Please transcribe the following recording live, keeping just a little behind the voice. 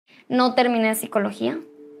No terminé psicología,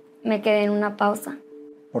 me quedé en una pausa.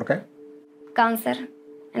 ¿Por qué? Cáncer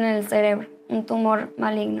en el cerebro, un tumor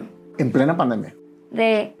maligno. En plena pandemia.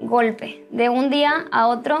 De golpe, de un día a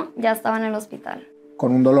otro ya estaba en el hospital.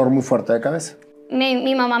 Con un dolor muy fuerte de cabeza.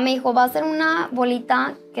 Mi mamá me dijo, va a ser una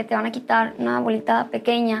bolita que te van a quitar, una bolita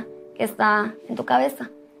pequeña que está en tu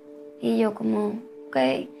cabeza. Y yo como, ok.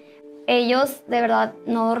 Ellos de verdad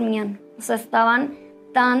no dormían, o sea, estaban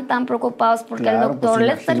tan preocupados porque Claro, el doctor pues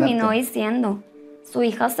les terminó diciendo, su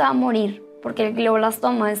hija se va a morir porque el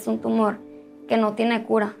glioblastoma es un tumor que no tiene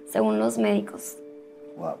cura, según los médicos.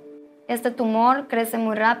 Wow. Este tumor crece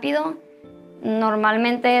muy rápido,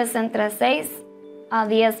 normalmente es entre 6 a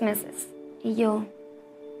 10 meses. Y yo,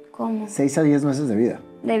 ¿cómo? 6 a 10 meses de vida.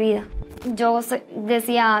 De vida. Yo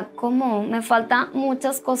decía, ¿cómo? Me faltan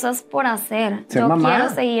muchas cosas por hacer. Ser yo mamá. Quiero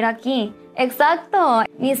seguir aquí. Exacto.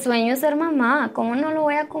 Mi sueño es ser mamá. ¿Cómo no lo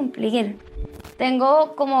voy a cumplir?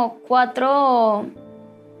 Tengo como 4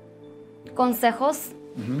 consejos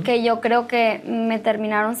que yo creo que me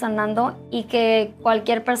terminaron sanando y que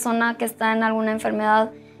cualquier persona que está en alguna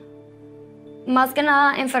enfermedad, más que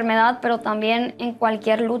nada enfermedad, pero también en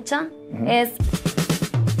cualquier lucha, es...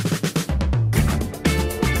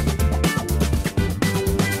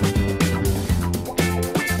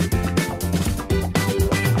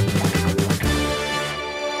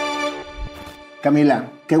 Camila,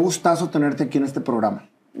 qué gustazo tenerte aquí en este programa.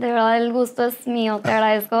 De verdad, el gusto es mío. Te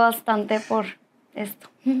agradezco bastante por esto.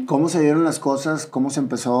 ¿Cómo se dieron las cosas? ¿Cómo se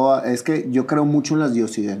empezó? Es que yo creo mucho en las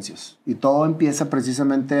diosidencias y todo empieza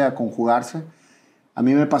precisamente a conjugarse. A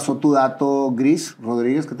mí me pasó tu dato, Gris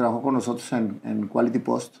Rodríguez, que trabajó con nosotros en Quality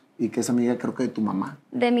Post y que es amiga, creo que de tu mamá.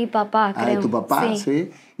 De mi papá, creo. De tu papá, sí.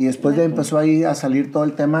 Y después ya empezó ahí a salir todo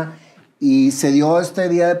el tema y se dio este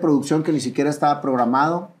día de producción que ni siquiera estaba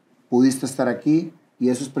programado. Pudiste estar aquí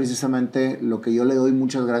y eso es precisamente lo que yo le doy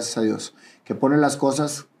muchas gracias a Dios, que pone las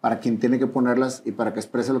cosas para quien tiene que ponerlas y para que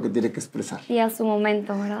exprese lo que tiene que expresar. Y a su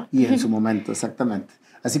momento, ¿verdad? Y en su momento, exactamente.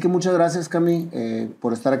 Así que muchas gracias, Cami,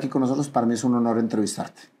 por estar aquí con nosotros. Para mí es un honor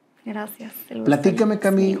entrevistarte. Gracias. Platícame,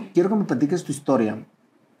 Cami, quiero que me platiques tu historia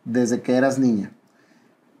desde que eras niña.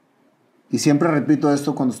 Y siempre repito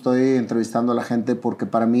esto cuando estoy entrevistando a la gente, porque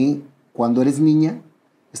para mí, cuando eres niña,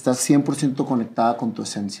 estás 100% conectada con tu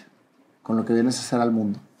esencia, con lo que vienes a hacer al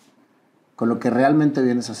mundo, con lo que realmente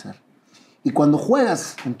vienes a hacer. Y cuando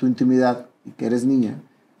juegas en tu intimidad y que eres niña,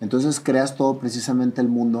 entonces creas todo precisamente el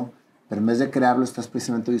mundo, pero en vez de crearlo estás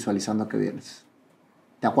precisamente visualizando a qué vienes.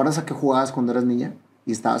 ¿Te acuerdas a qué jugabas cuando eras niña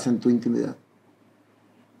y estabas en tu intimidad?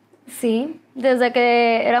 Sí, desde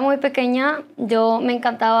que era muy pequeña yo me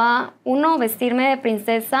encantaba, vestirme de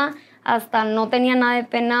princesa, hasta no tenía nada de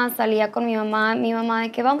pena, salía con mi mamá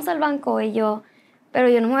de que vamos al banco y yo... Pero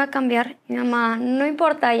yo no me voy a cambiar. Mi mamá, no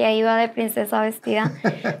importa, ella iba de princesa vestida.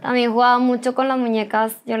 También jugaba mucho con las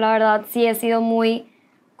muñecas. Yo la verdad sí he sido muy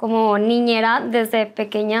como niñera desde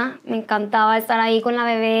pequeña. Me encantaba estar ahí con la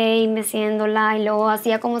bebé y meciéndola y luego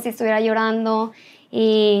hacía como si estuviera llorando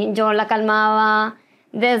y yo la calmaba.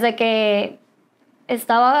 Desde que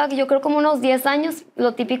estaba, yo creo como unos 10 años,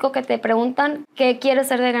 lo típico que te preguntan, ¿qué quieres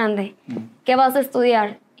ser de grande? ¿Qué vas a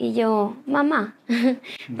estudiar? Y yo, mamá.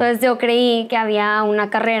 Entonces yo creí que había una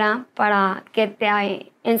carrera para que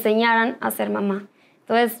te enseñaran a ser mamá.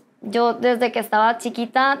 Entonces yo desde que estaba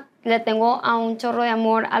chiquita le tengo a un chorro de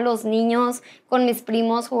amor a los niños. Con mis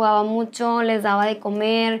primos jugaba mucho, les daba de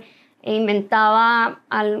comer, inventaba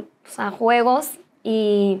juegos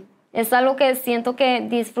y es algo que siento que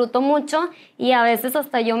disfruto mucho y a veces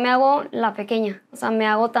hasta yo me hago la pequeña. O sea, me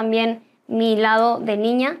hago también mi lado de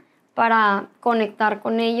niña para conectar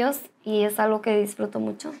con ellos y es algo que disfruto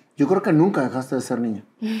mucho. Yo creo que nunca dejaste de ser niña.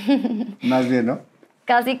 Más bien, ¿no?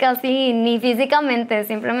 Casi, ni físicamente.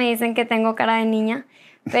 Siempre me dicen que tengo cara de niña,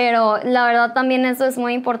 pero la verdad también eso es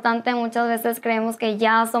muy importante. Muchas veces creemos que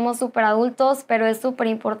ya somos súper adultos, pero es súper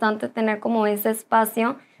importante tener como ese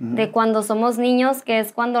espacio de cuando somos niños, que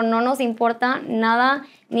es cuando no nos importa nada,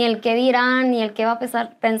 ni el qué dirán, ni el qué va a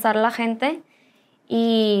pensar la gente.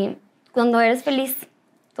 Y cuando eres feliz,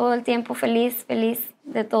 todo el tiempo feliz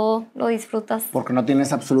de todo, lo disfrutas. Porque no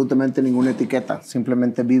tienes absolutamente ninguna etiqueta,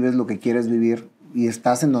 simplemente vives lo que quieres vivir y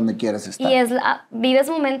estás en donde quieres estar. Y vives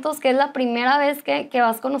momentos que es la primera vez que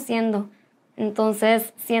vas conociendo.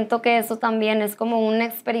 Entonces siento que eso también es como un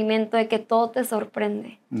experimento de que todo te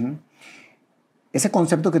sorprende. Ese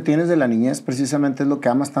concepto que tienes de la niñez precisamente es lo que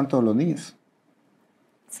amas tanto de los niños.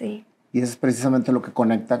 Sí. Y eso es precisamente lo que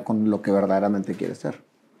conecta con lo que verdaderamente quieres ser.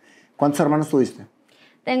 ¿Cuántos hermanos tuviste?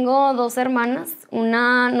 Tengo 2 hermanas.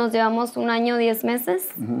 Una nos llevamos 1 año 10 meses.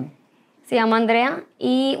 se llama Andrea,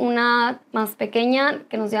 y una más pequeña,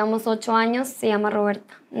 que nos llevamos 8 años, se llama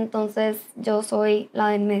Roberta. Entonces, yo soy la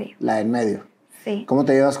de en medio. La de en medio. Sí. ¿Cómo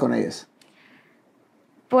te llevas con ellas?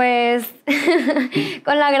 Pues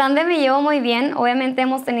con la grande me llevo muy bien. Obviamente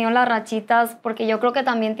hemos tenido las rachitas, porque yo creo que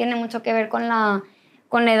también tiene mucho que ver con la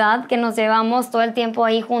edad, que nos llevamos todo el tiempo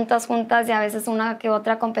ahí juntas, y a veces una que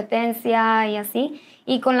otra competencia y así.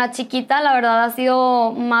 Y con la chiquita, la verdad, ha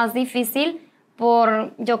sido más difícil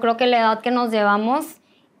por, yo creo que la edad que nos llevamos.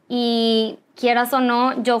 Y quieras o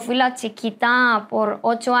no, yo fui la chiquita por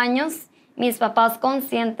 8 años. Mis papás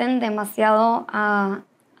consienten demasiado a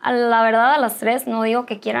la verdad, a las 3, no digo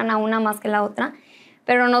que quieran a una más que la otra,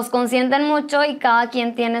 pero nos consienten mucho y cada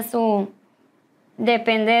quien tiene su...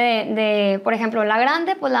 Depende de, por ejemplo, la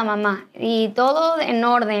grande, pues la mamá, y todo en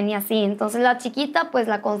orden y así. Entonces la chiquita, pues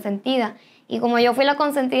la consentida. Y como yo fui la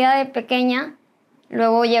consentida de pequeña,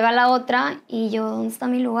 luego llega la otra y yo, ¿dónde está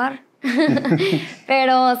mi lugar?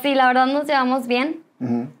 Pero sí, la verdad nos llevamos bien.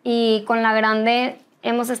 Y con la grande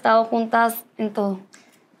hemos estado juntas en todo.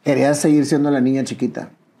 ¿Querías seguir siendo la niña chiquita?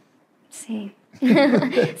 Sí.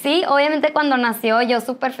 Sí, obviamente cuando nació yo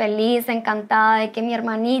súper feliz, encantada de que mi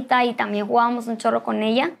hermanita, y también jugábamos un chorro con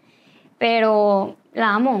ella, pero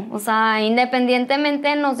la amo. O sea,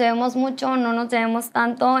 independientemente nos llevemos mucho o no nos llevemos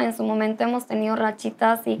tanto, en su momento hemos tenido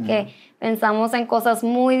rachitas y que pensamos en cosas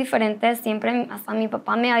muy diferentes. Siempre, hasta mi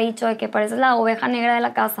papá me ha dicho de que pareces la oveja negra de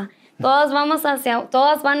la casa. Todas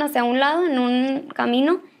van hacia un lado en un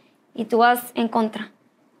camino y tú vas en contra.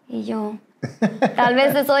 Y yo... Tal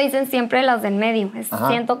vez eso dicen siempre las de en medio.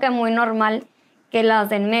 Siento que es muy normal que las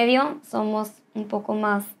de en medio somos un poco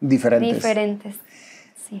más diferentes.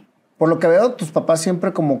 Sí. Por lo que veo, tus papás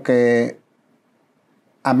siempre como que,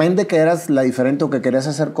 amén de que eras la diferente o que querías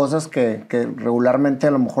hacer cosas que regularmente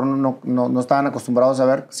a lo mejor no estaban acostumbrados a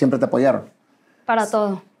ver, siempre te apoyaron. Para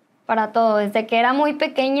todo. Desde que era muy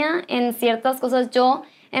pequeña, en ciertas cosas yo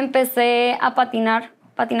empecé a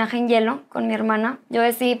patinaje en hielo con mi hermana. Yo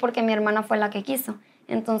decidí porque mi hermana fue la que quiso.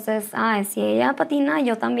 Entonces, si ella patina,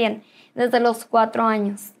 yo también. Desde los 4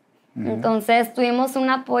 años. Entonces, tuvimos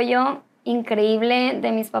un apoyo increíble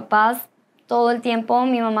de mis papás todo el tiempo.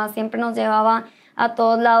 Mi mamá siempre nos llevaba a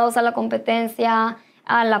todos lados, a la competencia,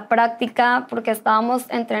 a la práctica, porque estábamos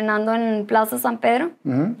entrenando en Plaza San Pedro,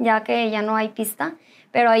 ya que ya no hay pista.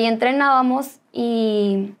 Pero ahí entrenábamos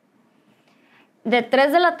y de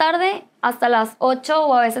 3 de la tarde hasta las 8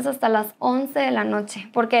 o a veces hasta las 11 de la noche,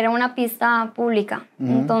 porque era una pista pública.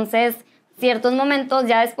 Entonces, ciertos momentos,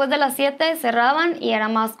 ya después de las 7 cerraban y era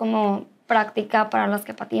más como práctica para los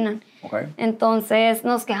que patinan. Entonces,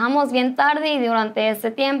 nos quedamos bien tarde y durante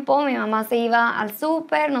ese tiempo mi mamá se iba al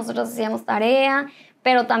súper, nosotros hacíamos tarea,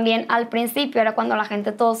 pero también al principio era cuando la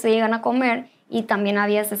gente todos se iban a comer y también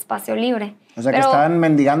había ese espacio libre. O sea, que estaban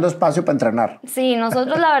mendigando espacio para entrenar. Sí,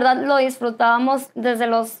 nosotros la verdad lo disfrutábamos desde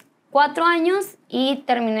los 4 años y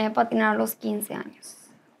terminé de patinar a los 15 años.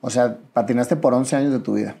 O sea, patinaste por 11 años de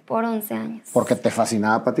tu vida. Por 11 años. Porque te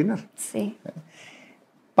fascinaba patinar. Sí.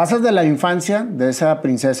 Pasas de la infancia, de esa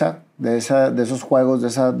princesa, de esos juegos,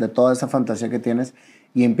 de toda esa fantasía que tienes,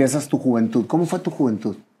 y empiezas tu juventud. ¿Cómo fue tu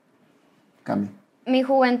juventud, Cami? Mi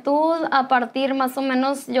juventud, a partir más o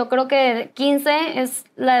menos, yo creo que 15 es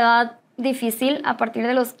la edad difícil. A partir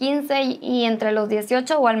de los 15 y entre los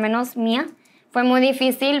 18, o al menos mía, fue muy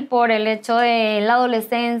difícil por el hecho de la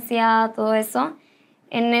adolescencia, todo eso.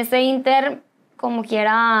 En ese inter, como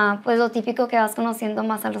quiera, pues lo típico que vas conociendo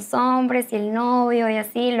más a los hombres y el novio y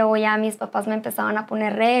así. Luego ya mis papás me empezaban a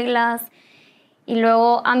poner reglas. Y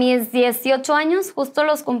luego a mis 18 años, justo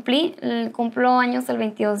los cumplo años el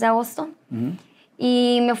 22 de agosto.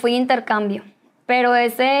 Y me fui a intercambio. Pero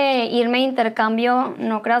ese irme a intercambio,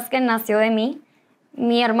 no creas que nació de mí.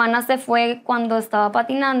 Mi hermana se fue cuando estaba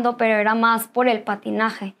patinando, pero era más por el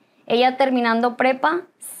patinaje. Ella terminando prepa,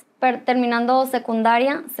 terminando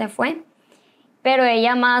secundaria, se fue. Pero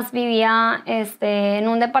ella más vivía en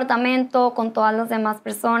un departamento con todas las demás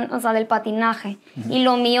personas, o sea, del patinaje. Y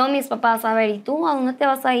lo mío, mis papás, a ver, ¿y tú a dónde te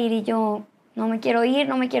vas a ir? Y yo, no me quiero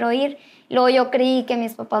ir. Luego yo creí que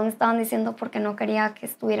mis papás me estaban diciendo porque no quería que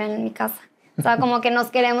estuvieran en mi casa. O sea, como que nos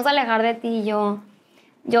queremos alejar de ti. Y yo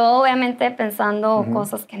obviamente pensando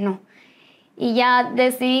cosas que no. Y ya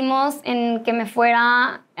decidimos en que me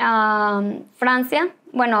fuera a Francia,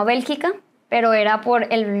 bueno, a Bélgica, pero era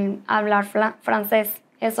por el hablar francés.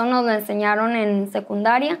 Eso nos lo enseñaron en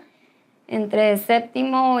secundaria, entre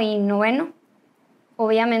 7º y 9º.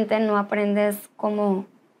 Obviamente no aprendes como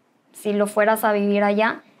si lo fueras a vivir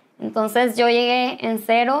allá. Entonces yo llegué en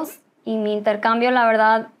ceros y mi intercambio, la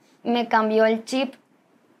verdad, me cambió el chip.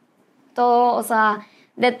 Todo, o sea,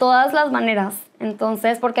 de todas las maneras.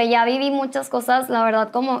 Entonces, porque ya viví muchas cosas, la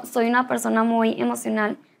verdad, como soy una persona muy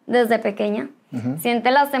emocional desde pequeña,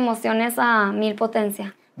 siente las emociones a 1000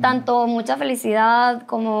 potencia, tanto mucha felicidad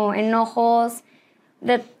como enojos,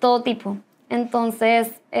 de todo tipo.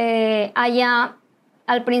 Entonces, allá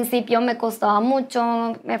al principio me costaba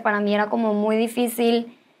mucho, para mí era como muy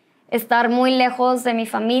difícil estar muy lejos de mi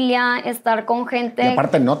familia, estar con gente... Y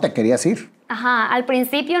aparte no te querías ir. Ajá, al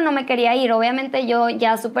principio no me quería ir. Obviamente yo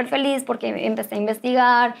ya súper feliz porque empecé a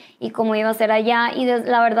investigar y cómo iba a ser allá. Y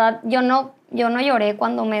la verdad, yo no lloré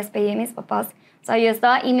cuando me despedí de mis papás. O sea, yo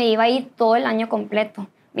estaba y me iba a ir todo el año completo.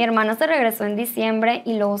 Mi hermana se regresó en diciembre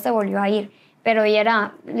y luego se volvió a ir. Pero ella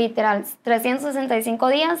era literal 365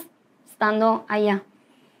 días estando allá.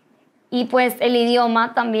 Y pues el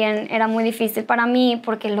idioma también era muy difícil para mí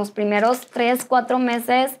porque los primeros 3, 4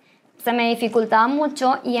 meses se me dificultaba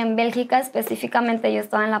mucho y en Bélgica específicamente, yo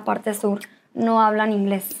estaba en la parte sur, no hablan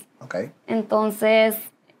inglés. Okay. Entonces,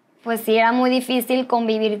 pues sí, era muy difícil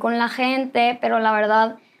convivir con la gente, pero la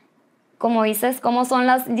verdad, como dices, cómo son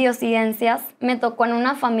las diosidencias, me tocó en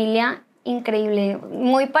una familia increíble,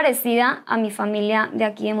 muy parecida a mi familia de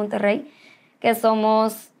aquí de Monterrey, que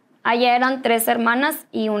somos... Allá eran 3 hermanas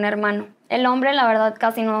y un hermano. El hombre, la verdad,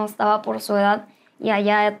 casi no estaba por su edad y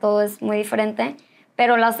allá todo es muy diferente.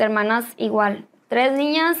 Pero las hermanas igual. 3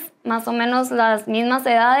 niñas, más o menos las mismas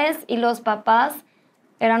edades y los papás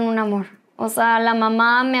eran un amor. O sea, la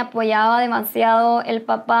mamá me apoyaba demasiado, el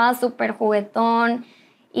papá súper juguetón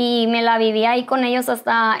y me la vivía ahí con ellos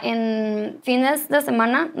hasta en fines de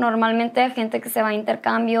semana. Normalmente gente que se va a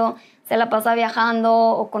intercambio se la pasa viajando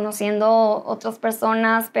o conociendo otras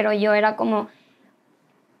personas, pero yo era como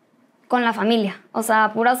con la familia, o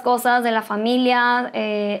sea, puras cosas de la familia,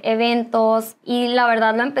 eventos, y la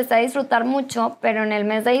verdad lo empecé a disfrutar mucho, pero en el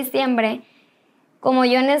mes de diciembre, como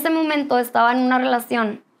yo en ese momento estaba en una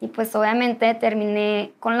relación, y pues obviamente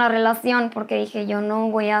terminé con la relación porque dije, yo no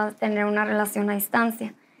voy a tener una relación a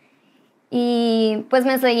distancia. Y pues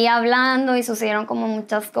me seguía hablando y sucedieron como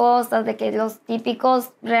muchas cosas, de que los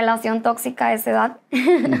típicos relación tóxica a esa edad.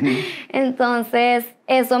 Entonces,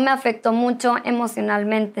 eso me afectó mucho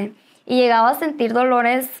emocionalmente. Y llegaba a sentir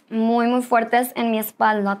dolores muy, muy fuertes en mi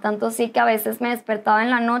espalda. Tanto sí que a veces me despertaba en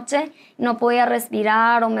la noche, no podía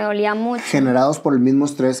respirar o me dolía mucho. Generados por el mismo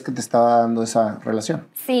estrés que te estaba dando esa relación.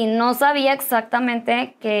 Sí, no sabía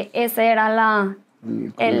exactamente que esa era la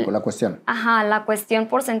cuestión. Ajá, la cuestión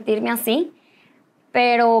por sentirme así.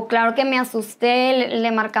 Pero claro que me asusté,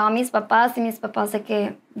 le marcaba a mis papás y mis papás de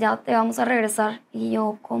que ya te vamos a regresar. Y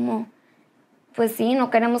yo, ¿cómo? Pues sí, no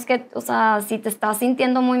queremos que, o sea, si te estás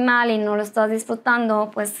sintiendo muy mal y no lo estás disfrutando,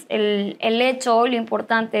 pues el hecho, lo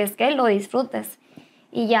importante es que lo disfrutes.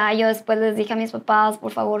 Y ya yo después les dije a mis papás,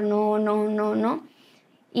 por favor, no, no, no, no.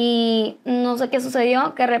 Y no sé qué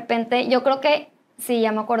sucedió, que de repente, yo creo que, sí,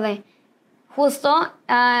 ya me acordé. Justo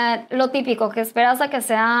lo típico, que esperas a que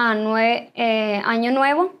sea año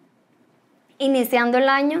nuevo, iniciando el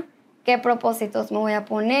año, qué propósitos me voy a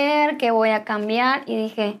poner, qué voy a cambiar, y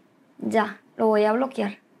dije, ya, lo voy a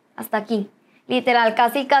bloquear, hasta aquí. Literal,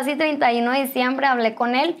 casi 31 de diciembre hablé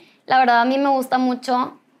con él. La verdad a mí me gusta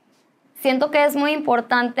mucho, siento que es muy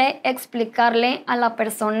importante explicarle a la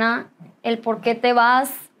persona el por qué te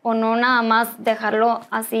vas o no nada más dejarlo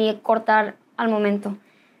así, cortar al momento,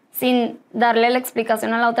 sin darle la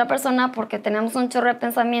explicación a la otra persona, porque tenemos un chorro de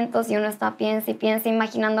pensamientos y uno está piensa y piensa,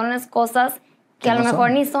 imaginándonos cosas que a lo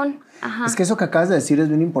mejor ni son. Ajá. Es que eso que acabas de decir es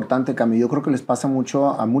bien importante, Cami. Yo creo que les pasa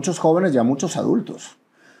mucho a muchos jóvenes y a muchos adultos.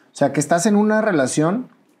 O sea, que estás en una relación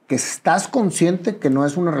que estás consciente que no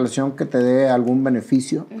es una relación que te dé algún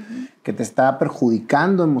beneficio, que te está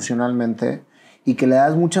perjudicando emocionalmente y que le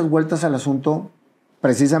das muchas vueltas al asunto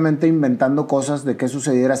precisamente inventando cosas de qué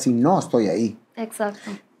sucediera si no estoy ahí. Exacto.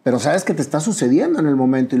 Pero sabes que te está sucediendo en el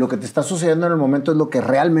momento y lo que te está sucediendo en el momento es lo que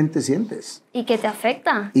realmente sientes. Y que te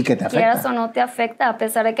afecta. Y que te afecta. Quieras o no te afecta, a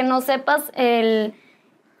pesar de que no sepas el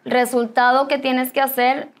resultado que tienes que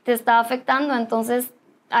hacer, te está afectando. Entonces,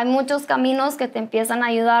 hay muchos caminos que te empiezan a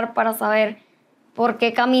ayudar para saber por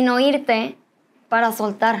qué camino irte para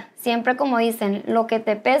soltar. Siempre como dicen, lo que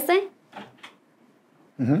te pese,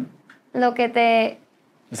 lo que te...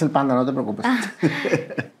 Es el panda, no te preocupes.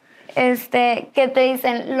 que te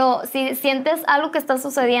dicen, si sientes algo que está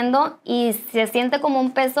sucediendo y se siente como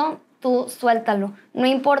un peso, tú suéltalo. No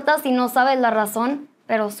importa si no sabes la razón,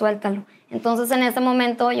 pero suéltalo. Entonces en ese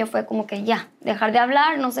momento yo fue como que ya, dejar de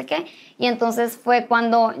hablar, no sé qué. Y entonces fue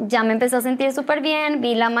cuando ya me empecé a sentir súper bien,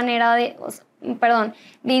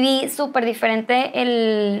 viví súper diferente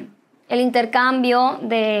el intercambio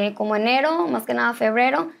de como enero, más que nada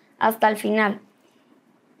febrero, hasta el final.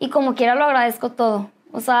 Y como quiera lo agradezco todo.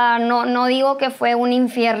 O sea, no digo que fue un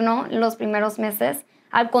infierno los primeros meses.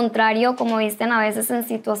 Al contrario, como dicen, a veces en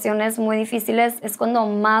situaciones muy difíciles es cuando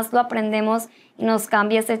más lo aprendemos y nos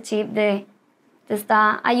cambia ese chip de te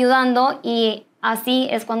está ayudando, y así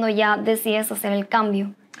es cuando ya decides hacer el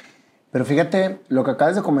cambio. Pero fíjate lo que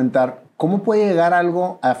acabas de comentar, ¿cómo puede llegar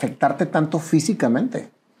algo a afectarte tanto físicamente?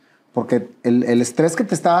 Porque el estrés que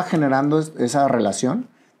te estaba generando esa relación,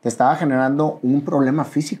 te estaba generando un problema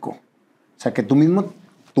físico. O sea, que tú misma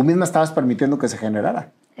estabas permitiendo que se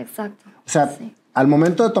generara. Exacto. O sea, sí. Al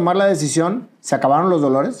momento de tomar la decisión, ¿se acabaron los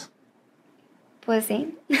dolores? Pues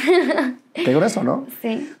sí. Qué grueso, ¿no?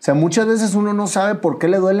 Sí. O sea, muchas veces uno no sabe por qué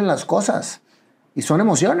le duelen las cosas. Y son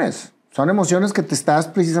emociones. Son emociones que te estás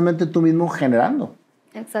precisamente tú mismo generando.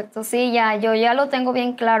 Exacto, sí, yo ya lo tengo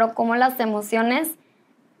bien claro, cómo las emociones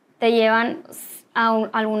te llevan a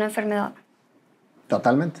alguna enfermedad.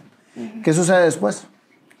 Totalmente. ¿Qué sucede después?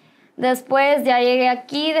 Después ya llegué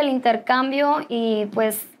aquí del intercambio y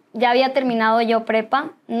pues ya había terminado yo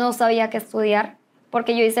prepa, no sabía qué estudiar,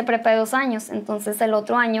 porque yo hice prepa de 2 años, entonces el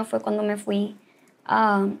otro año fue cuando me fui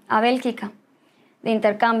a Bélgica de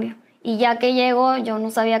intercambio. Y ya que llego, yo no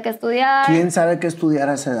sabía qué estudiar. ¿Quién sabe qué estudiar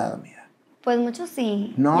a esa edad, amiga? Pues muchos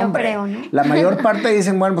sí, No, yo hombre. creo, ¿no? La mayor parte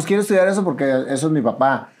dicen, bueno, pues quiero estudiar eso porque eso es mi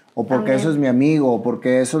papá, o porque También. eso es mi amigo, o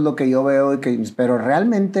porque eso es lo que yo veo. Pero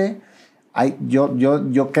realmente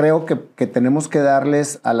yo creo que tenemos que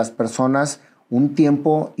darles a las personas un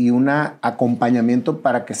tiempo y un acompañamiento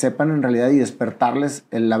para que sepan en realidad y despertarles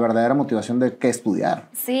la verdadera motivación de qué estudiar.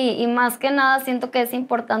 Sí, y más que nada siento que es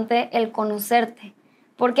importante el conocerte,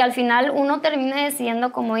 porque al final uno termina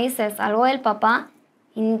decidiendo, como dices, algo del papá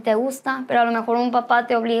y ni te gusta, pero a lo mejor un papá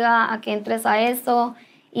te obliga a que entres a eso,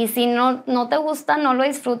 y si no te gusta, no lo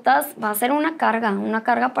disfrutas, va a ser una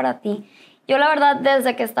carga para ti. Yo la verdad,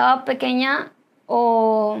 desde que estaba pequeña,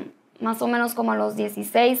 o más o menos como a los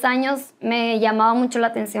 16 años, me llamaba mucho la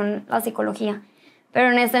atención la psicología, pero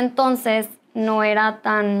en ese entonces no era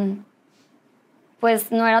tan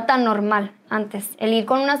normal antes. El ir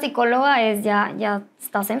con una psicóloga es ya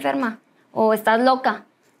estás enferma o estás loca.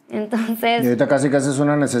 Entonces, Y ahorita casi es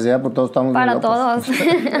una necesidad, porque todos estamos muy locos. Todos.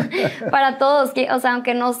 Para todos. O sea,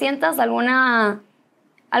 aunque no sientas alguna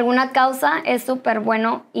causa, es súper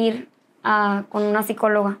bueno ir con una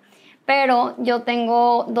psicóloga. Pero yo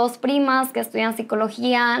tengo 2 primas que estudian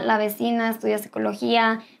psicología, la vecina estudia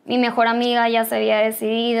psicología, mi mejor amiga ya se había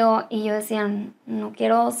decidido, y yo decía, no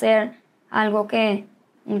quiero ser algo que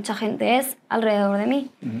mucha gente es alrededor de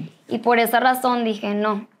mí. Y por esa razón dije,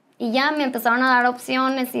 no. Y ya me empezaron a dar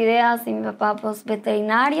opciones, ideas, y mi papá, pues,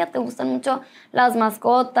 veterinaria, ¿te gustan mucho las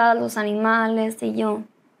mascotas, los animales? Y yo,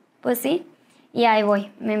 pues sí. Y ahí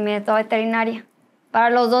voy, me meto a veterinaria.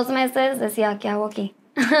 Para los 2 meses decía, ¿qué hago aquí?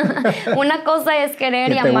 Una cosa es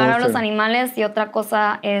querer y amar a los animales, y otra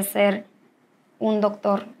cosa es ser un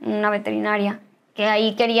doctor, una veterinaria, que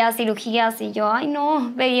ahí quería cirugías, y yo, ay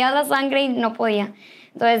no, veía la sangre y no podía.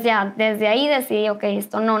 Entonces ya, desde ahí decidí, ok,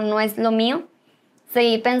 esto no es lo mío.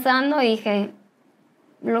 Seguí pensando y dije,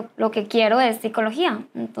 lo que quiero es psicología,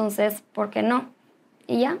 entonces, ¿por qué no?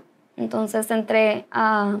 Y ya, entonces entré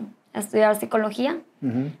a estudiar psicología.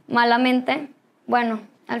 Malamente, bueno,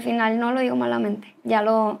 al final no lo digo malamente, ya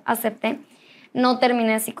lo acepté. No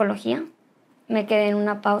terminé psicología, me quedé en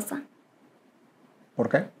una pausa. ¿Por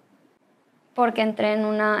qué? Porque entré en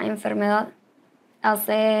una enfermedad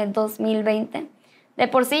hace 2020. De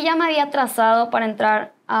por sí ya me había trazado para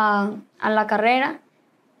entrar a la carrera,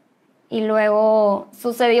 y luego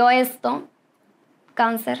sucedió esto,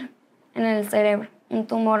 cáncer en el cerebro, un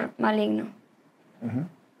tumor maligno.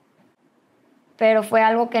 Pero fue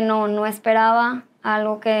algo que no esperaba,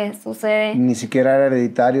 algo que sucede. Ni siquiera era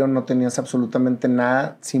hereditario, no tenías absolutamente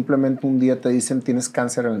nada, simplemente un día te dicen tienes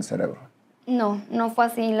cáncer en el cerebro. No fue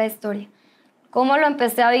así la historia. ¿Cómo lo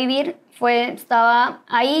empecé a vivir? Estaba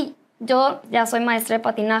ahí, yo ya soy maestra de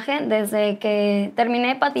patinaje, desde que terminé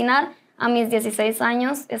de patinar a mis 16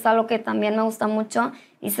 años, es algo que también me gusta mucho,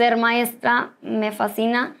 y ser maestra me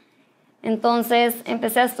fascina. Entonces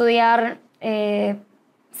empecé a estudiar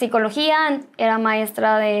psicología, era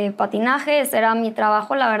maestra de patinaje, ese era mi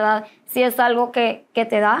trabajo, la verdad, sí es algo que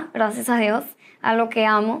te da, gracias a Dios, algo que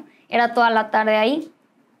amo. Era toda la tarde ahí.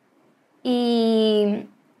 Y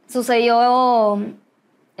sucedió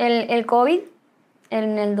el COVID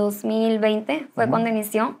en el 2020, fue cuando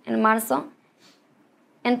inició, en marzo.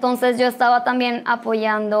 Entonces yo estaba también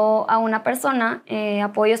apoyando a una persona,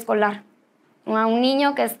 apoyo escolar, a un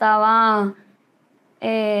niño que estaba,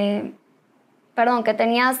 que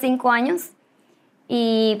tenía 5 años,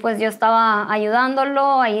 y pues yo estaba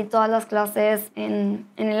ayudándolo, ahí todas las clases en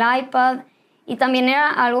el iPad, y también era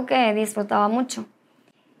algo que disfrutaba mucho.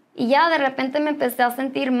 Y ya de repente me empecé a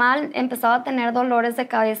sentir mal, empezaba a tener dolores de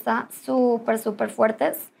cabeza súper, súper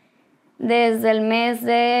fuertes desde el mes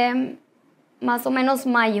de más o menos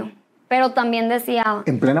mayo. Pero también decía...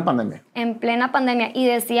 En plena pandemia. En plena pandemia. Y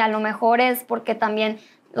decía, a lo mejor es porque también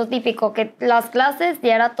lo típico, que las clases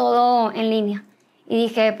ya era todo en línea. Y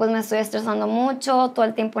dije, pues me estoy estresando mucho, todo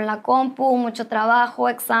el tiempo en la compu, mucho trabajo,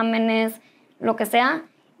 exámenes, lo que sea.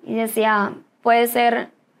 Y decía, puede ser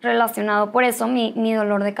relacionado por eso mi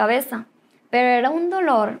dolor de cabeza. Pero era un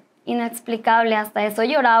dolor inexplicable. Hasta eso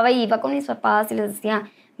lloraba y iba con mis papás y les decía,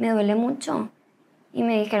 me duele mucho. Y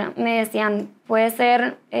me decían, puede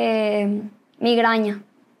ser migraña.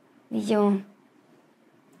 Y yo...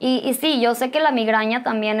 Y sí, yo sé que la migraña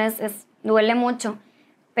también duele mucho,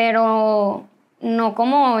 pero no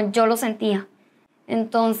como yo lo sentía.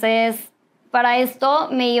 Entonces, para esto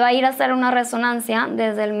me iba a ir a hacer una resonancia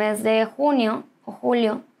desde el mes de junio o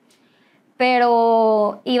julio,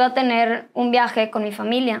 pero iba a tener un viaje con mi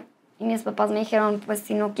familia. Y mis papás me dijeron, pues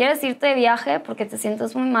si no quieres irte de viaje porque te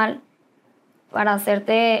sientes muy mal, para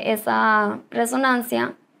hacerte esa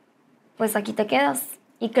resonancia, pues aquí te quedas.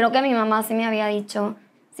 Y creo que mi mamá sí me había dicho,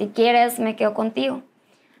 si quieres, me quedo contigo.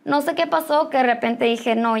 No sé qué pasó, que de repente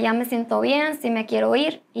dije, no, ya me siento bien, sí me quiero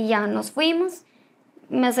ir, y ya nos fuimos.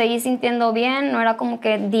 Me seguí sintiendo bien, no era como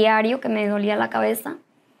que diario que me dolía la cabeza.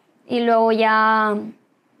 Y luego ya,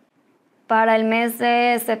 para el mes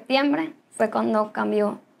de septiembre, fue cuando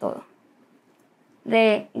cambió todo.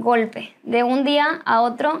 De golpe, de un día a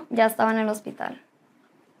otro, ya estaba en el hospital.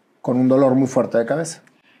 Con un dolor muy fuerte de cabeza.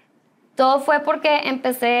 Todo fue porque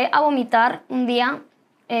empecé a vomitar un día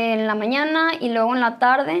en la mañana y luego en la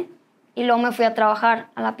tarde y luego me fui a trabajar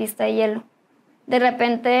a la pista de hielo. De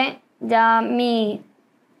repente ya mi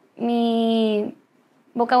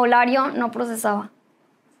vocabulario no procesaba.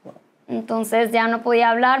 Entonces ya no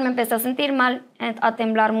podía hablar, me empecé a sentir mal, a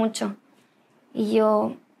temblar mucho. Y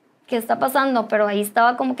yo, ¿qué está pasando? Pero ahí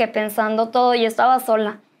estaba como que pensando todo, yo estaba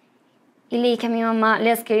sola. Y le dije a mi mamá,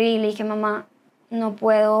 le escribí y le dije, mamá, no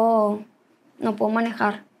puedo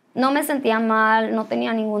manejar. No me sentía mal, no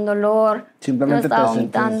tenía ningún dolor. Simplemente no estaba te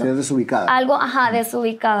sentías desubicada. Algo,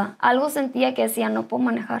 desubicada. Algo sentía que decía, no puedo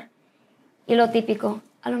manejar. Y lo típico,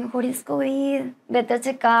 a lo mejor es COVID, vete a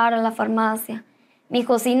checar a la farmacia. Me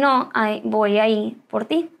dijo, si no, voy ahí por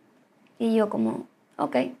ti. Y yo como,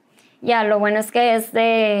 ok. Ya, lo bueno es que es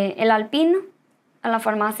de El Alpino, a la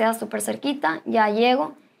farmacia súper cerquita, ya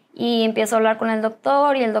llego y empiezo a hablar con el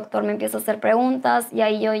doctor y el doctor me empieza a hacer preguntas y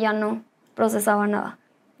ahí yo ya no procesaba nada.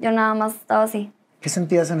 Yo nada más estaba así. ¿Qué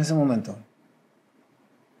sentías en ese momento?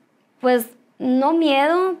 Pues no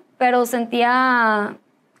miedo, pero sentía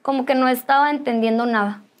como que no estaba entendiendo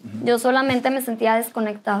nada. Uh-huh. Yo solamente me sentía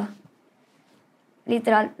desconectada.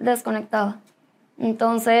 Literal, desconectada.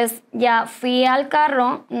 Entonces ya fui al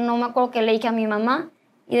carro, no me acuerdo qué le dije a mi mamá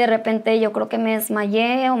y de repente yo creo que me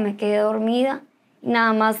desmayé o me quedé dormida y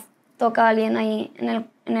nada más toca a alguien ahí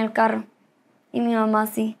en el carro. Y mi mamá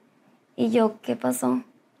sí. Y yo, ¿qué pasó?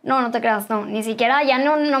 No, no te creas, no, ni siquiera, ya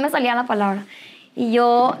no me salía la palabra. Y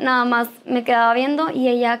yo nada más me quedaba viendo y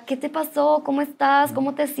ella, ¿qué te pasó? ¿Cómo estás?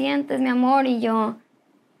 ¿Cómo te sientes, mi amor? Y yo...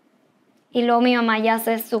 Y luego mi mamá ya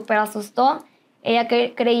se súper asustó. Ella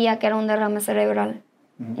creía que era un derrame cerebral.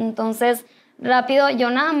 Uh-huh. Entonces, rápido, yo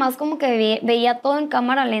nada más como que veía todo en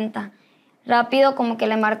cámara lenta. Rápido como que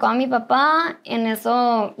le marcó a mi papá, en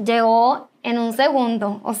eso llegó en un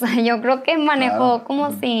segundo. O sea, yo creo que manejó como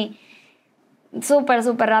uh-huh. si... súper,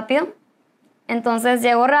 súper rápido. Entonces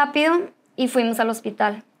llegó rápido y fuimos al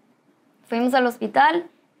hospital.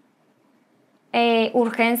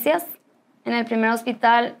 Urgencias. En el primer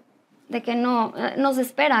hospital, de que no se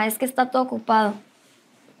espera, es que está todo ocupado.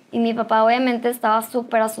 Y mi papá obviamente estaba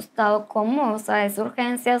súper asustado. ¿Cómo? O sea, es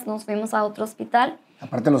urgencias, nos fuimos a otro hospital.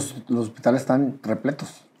 Aparte los hospitales están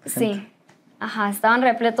repletos. Sí, estaban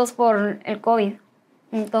repletos por el COVID.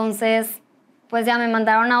 Entonces, pues ya me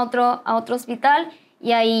mandaron a otro hospital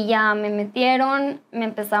y ahí ya me metieron, me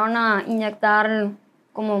empezaron a inyectar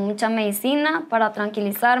como mucha medicina para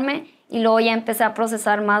tranquilizarme y luego ya empecé a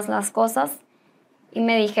procesar más las cosas y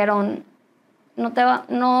me dijeron,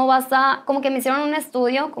 no vas a... Como que me hicieron un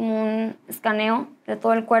estudio, como un escaneo de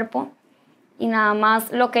todo el cuerpo y nada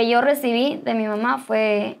más lo que yo recibí de mi mamá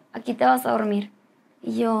fue, aquí te vas a dormir.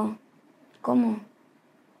 Y yo, ¿cómo?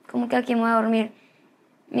 ¿Cómo que aquí me voy a dormir?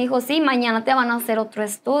 Me dijo, sí, mañana te van a hacer otro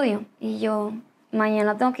estudio. Y yo,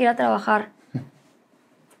 mañana tengo que ir a trabajar.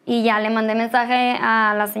 Y ya le mandé mensaje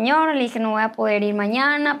a la señora, le dije, no voy a poder ir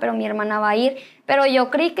mañana, pero mi hermana va a ir. Pero yo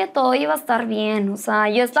creí que todo iba a estar bien. O sea,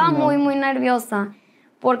 yo estaba muy, muy nerviosa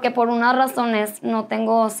porque por unas razones no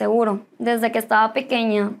tengo seguro. Desde que estaba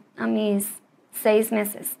pequeña, a mis 6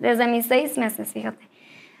 meses. Desde mis 6 meses, fíjate.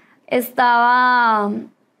 Estaba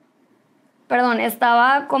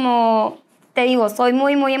como, te digo, soy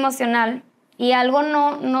muy, muy emocional y algo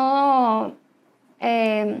no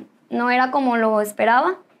era como lo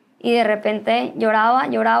esperaba y de repente lloraba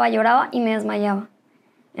y me desmayaba.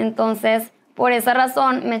 Entonces, por esa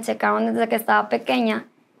razón me checaron desde que estaba pequeña.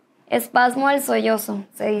 Espasmo del sollozo,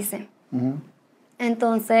 se dice. Uh-huh.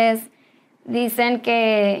 Entonces, dicen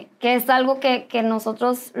que es algo que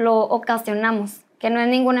nosotros lo ocasionamos, que no es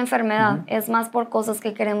ninguna enfermedad, uh-huh. Es más por cosas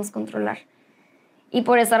que queremos controlar. Y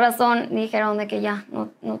por esa razón dijeron de que ya,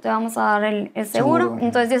 no te vamos a dar el seguro.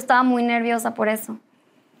 Entonces yo estaba muy nerviosa por eso.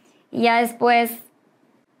 Y ya después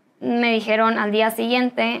me dijeron al día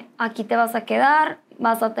siguiente, aquí te vas a quedar,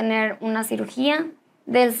 vas a tener una cirugía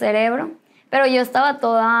del cerebro. Pero yo estaba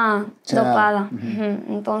toda dopada.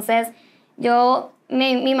 Uh-huh. Entonces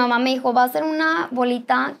mi mamá me dijo, va a ser una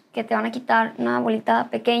bolita que te van a quitar, una bolita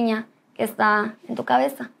pequeña que está en tu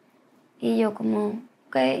cabeza. Y yo como,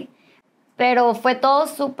 ok. Pero fue todo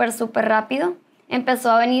súper, súper rápido. Empezó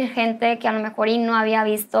a venir gente que a lo mejor y no había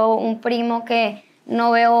visto, un primo que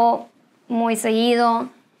no veo muy seguido.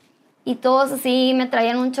 Y todos así me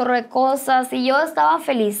traían un chorro de cosas. Y yo estaba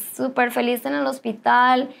feliz, súper feliz en el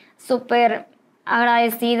hospital, súper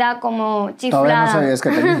agradecida, como chiflada. ¿Todavía no sabías que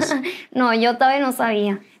tenías? No, yo todavía no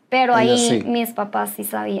sabía. Pero ellos ahí sí. Mis papás sí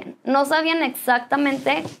sabían. No sabían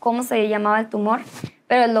exactamente cómo se llamaba el tumor,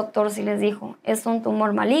 pero el doctor sí les dijo, es un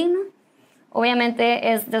tumor maligno.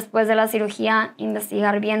 Obviamente es después de la cirugía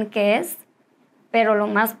investigar bien qué es, pero lo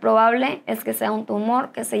más probable es que sea un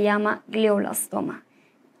tumor que se llama glioblastoma.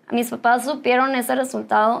 Mis papás supieron ese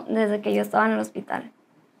resultado desde que yo estaba en el hospital,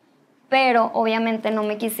 pero obviamente no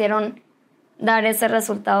me quisieron dar ese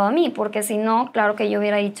resultado a mí, porque si no, claro que yo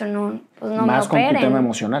hubiera dicho no, pues no más me operen. Más con tu tema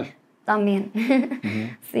emocional. También,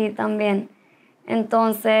 uh-huh. Sí, también.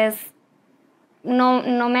 Entonces, no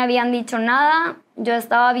me habían dicho nada, yo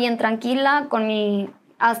estaba bien tranquila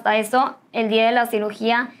hasta eso, el día de la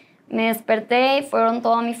cirugía me desperté, fueron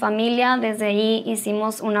toda mi familia, desde ahí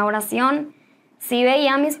hicimos una oración. Sí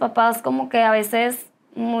veía a mis papás como que a veces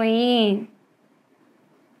muy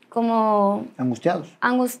como...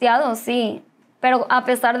 Angustiados, sí. Pero a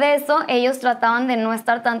pesar de eso, ellos trataban de no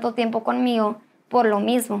estar tanto tiempo conmigo por lo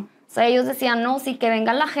mismo. O sea, ellos decían, no, sí, que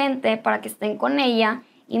venga la gente para que estén con ella.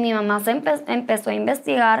 Y mi mamá empezó a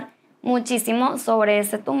investigar muchísimo sobre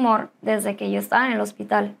ese tumor desde que yo estaba en el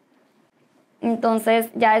hospital. Entonces,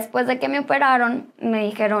 ya después de que me operaron, me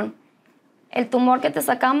dijeron, el tumor que te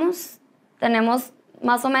sacamos, tenemos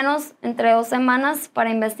más o menos entre 2 semanas para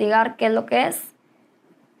investigar qué es lo que es.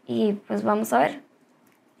 Y pues vamos a ver.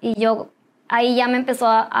 Y ahí ya me empezó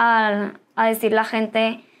a decir la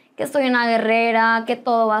gente que soy una guerrera, que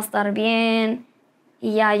todo va a estar bien.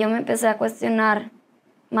 Y ya yo me empecé a cuestionar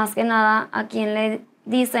más que nada a quién le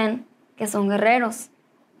dicen que son guerreros.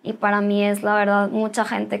 Y para mí es la verdad mucha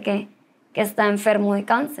gente que está enfermo de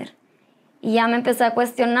cáncer. Y ya me empecé a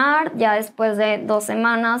cuestionar, ya después de 2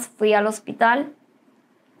 semanas fui al hospital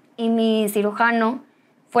y mi cirujano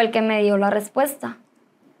fue el que me dio la respuesta.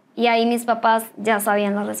 Y ahí mis papás ya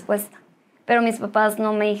sabían la respuesta, pero mis papás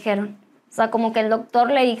no me dijeron. O sea, como que el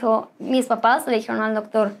doctor mis papás le dijeron al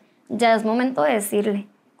doctor, ya es momento de decirle.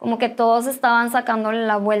 Como que todos estaban sacándole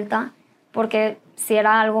la vuelta porque sí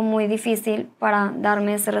era algo muy difícil para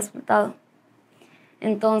darme ese resultado.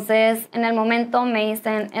 Entonces, en el momento me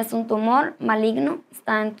dicen, es un tumor maligno,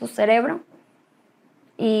 está en tu cerebro.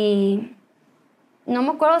 Y no me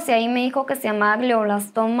acuerdo si ahí me dijo que se llamaba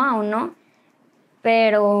glioblastoma o no,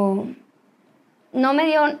 pero no me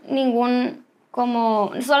dio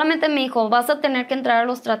solamente me dijo, vas a tener que entrar a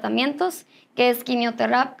los tratamientos, que es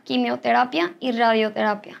quimioterapia y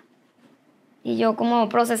radioterapia. Y yo como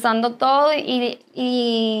procesando todo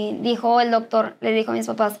y dijo el doctor, le dijo a mis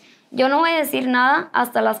papás, yo no voy a decir nada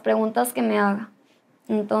hasta las preguntas que me haga.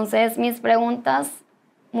 Entonces mis preguntas,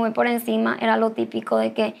 muy por encima, era lo típico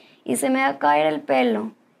de que, y se me va a caer el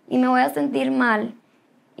pelo, y me voy a sentir mal.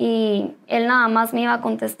 Y él nada más me iba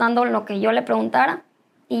contestando lo que yo le preguntara,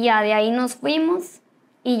 y ya de ahí nos fuimos,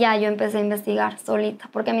 y ya yo empecé a investigar solita,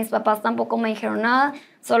 porque mis papás tampoco me dijeron nada,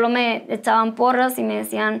 solo me echaban porras y me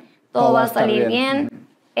decían, todo va a salir bien.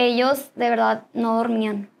 Ellos de verdad no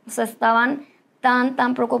dormían, o sea, estaban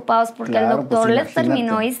tan preocupados porque el doctor pues les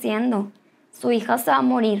terminó diciendo, su hija se va a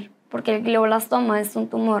morir porque el glioblastoma es un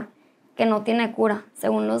tumor que no tiene cura,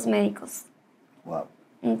 según los médicos. Wow.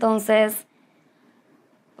 Entonces,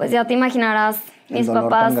 pues ya te imaginarás, mis papás... El dolor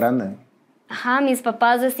tan grande. Ajá, mis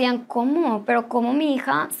papás decían, ¿cómo? Pero ¿cómo mi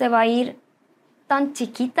hija se va a ir tan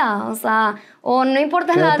chiquita? O sea, o no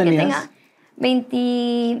importa la edad que tenga,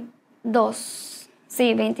 22.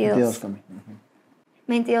 Sí, 22. 22 también.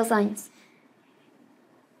 22 años.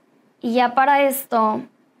 Y ya para esto,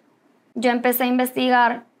 yo empecé a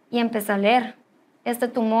investigar y empecé a leer. Este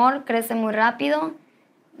tumor crece muy rápido.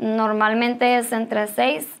 Normalmente es entre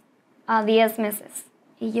 6 a 10 meses.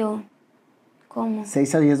 Y yo, ¿cómo?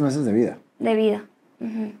 6 a 10 meses de vida. De vida.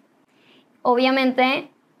 Obviamente,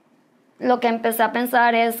 lo que empecé a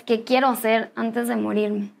pensar es qué quiero hacer antes de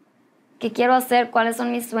morirme. ¿Qué quiero hacer? ¿Cuáles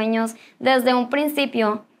son mis sueños? Desde un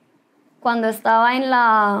principio, cuando estaba en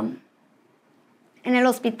el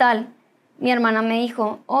hospital, mi hermana me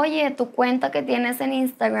dijo, oye, tu cuenta que tienes en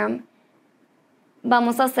Instagram,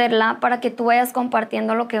 vamos a hacerla para que tú vayas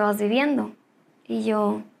compartiendo lo que vas viviendo. Y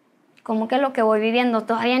yo, ¿cómo que lo que voy viviendo?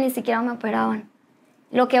 Todavía ni siquiera me operaban.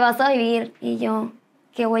 Lo que vas a vivir. Y yo,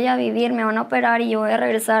 ¿qué voy a vivir? Me van a operar y yo voy a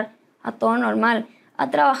regresar a todo normal,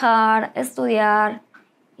 a trabajar, a estudiar.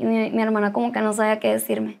 Y mi hermana como que no sabía qué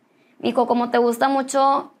decirme. Me dijo, como te gusta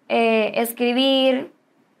mucho escribir,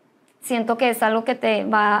 siento que es algo que te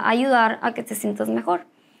va a ayudar a que te sientas mejor.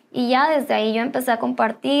 Y ya desde ahí yo empecé a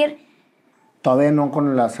compartir. Todavía no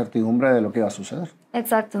con la certidumbre de lo que iba a suceder.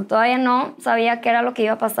 Exacto, todavía no sabía qué era lo que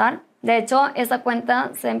iba a pasar. De hecho, esa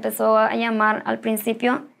cuenta se empezó a llamar al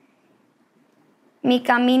principio Mi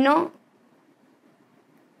Camino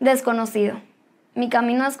Desconocido. Mi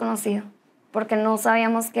Camino Desconocido, porque no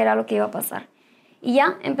sabíamos qué era lo que iba a pasar. Y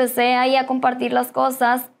ya empecé ahí a compartir las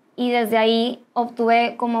cosas y desde ahí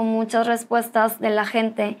obtuve como muchas respuestas de la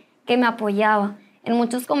gente que me apoyaba. En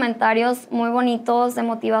muchos comentarios muy bonitos de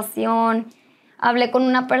motivación. Hablé con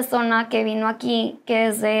una persona que vino aquí, que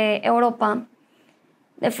es de Europa,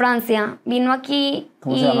 de Francia. Vino aquí.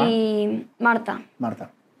 ¿Cómo se llama? Marta.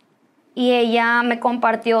 Marta. Y ella me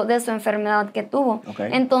compartió de su enfermedad que tuvo.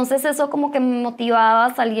 Okay. Entonces eso como que me motivaba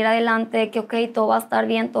a salir adelante, que ok, todo va a estar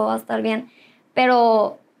bien, todo va a estar bien.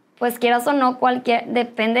 Pero pues quieras o no,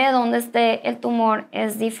 depende de dónde esté el tumor,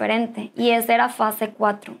 es diferente. Y ese era fase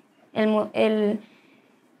 4, el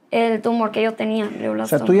tumor que yo tenía. O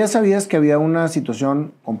sea, tú ya sabías que había una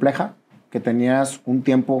situación compleja, que tenías un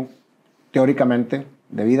tiempo teóricamente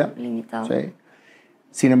de vida. Limitado. Sí.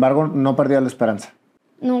 Sin embargo, no perdías la esperanza.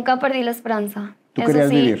 Nunca perdí la esperanza. ¿Tú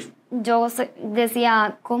querías vivir? Yo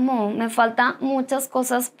decía, ¿cómo? Me faltan muchas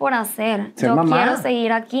cosas por hacer. Ser yo mamá. Quiero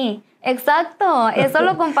seguir aquí. Exacto, eso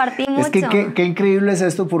lo compartí mucho. Es que qué increíble es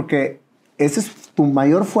esto, porque esa es tu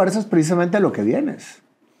mayor fuerza, es precisamente a lo que vienes.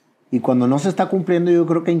 Y cuando no se está cumpliendo, yo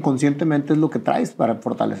creo que inconscientemente es lo que traes para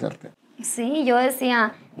fortalecerte. Sí, yo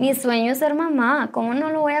decía, mi sueño es ser mamá, ¿cómo no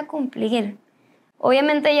lo voy a cumplir?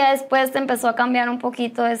 Obviamente ya después empezó a cambiar un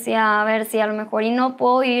poquito, decía, a ver, si a lo mejor y no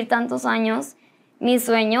puedo vivir tantos años, mi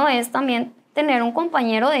sueño es también tener un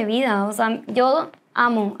compañero de vida. O sea, yo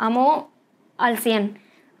amo al 100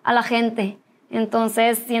 a la gente.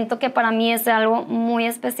 Entonces siento que para mí es algo muy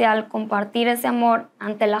especial compartir ese amor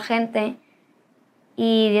ante la gente.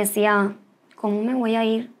 Y decía, ¿cómo me voy a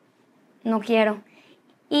ir? No quiero.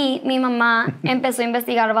 Y mi mamá empezó a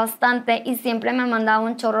investigar bastante y siempre me mandaba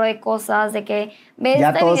un chorro de cosas de que ve ya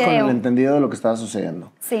este todos video. Con el entendido de lo que estaba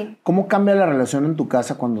sucediendo. Sí. ¿Cómo cambia la relación en tu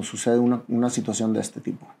casa cuando sucede una situación de este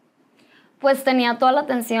tipo? Pues tenía toda la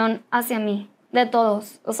atención hacia mí, de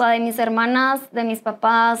todos. O sea, de mis hermanas, de mis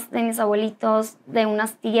papás, de mis abuelitos, de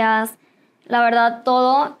unas tías. La verdad,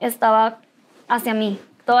 todo estaba hacia mí.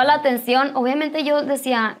 Toda la atención. Obviamente yo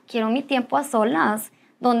decía, quiero mi tiempo a solas.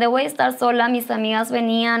 ¿Dónde voy a estar sola? Mis amigas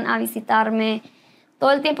venían a visitarme.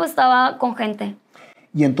 Todo el tiempo estaba con gente.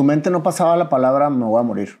 ¿Y en tu mente no pasaba la palabra me voy a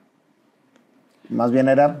morir? Más bien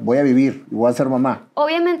era voy a vivir y voy a ser mamá.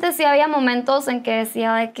 Obviamente sí había momentos en que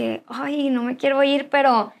decía de que, ay, no me quiero ir,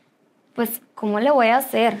 pero pues, ¿cómo le voy a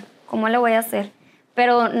hacer? ¿Cómo le voy a hacer?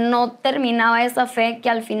 Pero no terminaba esa fe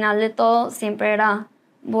que al final de todo siempre era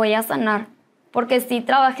voy a sanar. Porque sí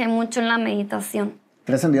trabajé mucho en la meditación.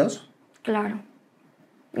 ¿Crees en Dios? Claro.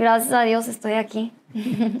 Gracias a Dios estoy aquí.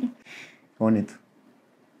 Qué bonito.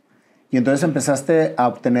 Y entonces empezaste a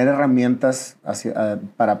obtener herramientas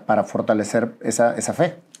para fortalecer esa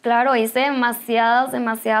fe. Claro, hice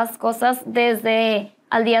demasiadas cosas desde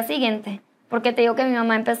al día siguiente. Porque te digo que mi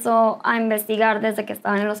mamá empezó a investigar desde que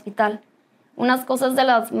estaba en el hospital. Unas cosas de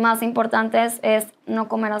las más importantes es no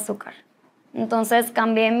comer azúcar. Entonces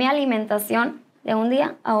cambié mi alimentación de un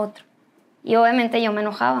día a otro. Y obviamente yo me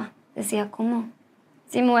enojaba. Decía, ¿cómo?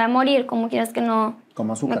 Si me voy a morir, ¿cómo quieres que no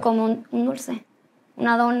me como un dulce?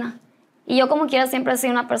 Una dona. Y yo como quiera siempre he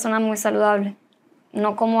sido una persona muy saludable.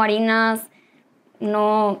 No como harinas,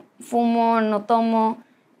 no fumo, no tomo.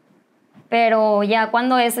 Pero ya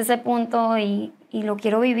cuando es ese punto y lo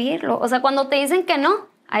quiero vivir, o sea, cuando te dicen que no,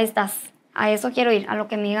 ahí estás. A eso quiero ir, a lo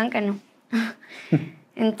que me digan que no.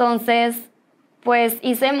 Entonces, pues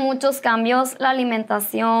hice muchos cambios, la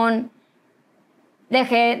alimentación,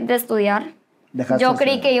 dejé de estudiar. Yo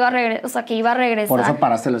creí que iba a regresar. Por eso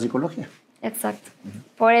paraste la psicología. Exacto.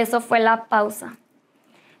 Por eso fue la pausa.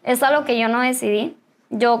 Es algo que yo no decidí.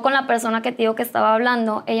 Yo con la persona que te digo que estaba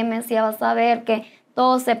hablando, ella me decía, vas a ver que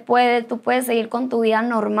todo se puede, tú puedes seguir con tu vida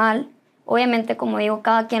normal. Obviamente, como digo,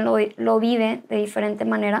 cada quien lo vive de diferente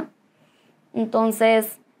manera.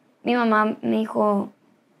 Entonces, mi mamá me dijo,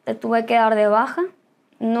 te tuve que dar de baja,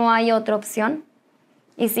 no hay otra opción.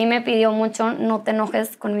 Y sí me pidió mucho, no te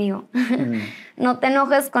enojes conmigo. No te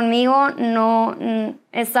enojes conmigo, no,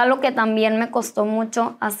 es algo que también me costó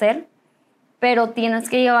mucho hacer, pero tienes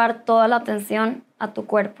que llevar toda la atención a tu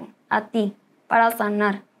cuerpo, a ti, para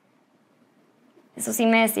sanar. Eso sí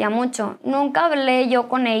me decía mucho. Nunca hablé yo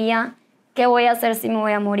con ella qué voy a hacer si me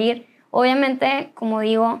voy a morir. Obviamente, como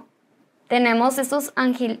digo, tenemos esos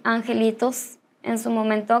angelitos en su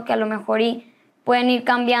momento que a lo mejor pueden ir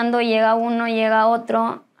cambiando, llega uno, llega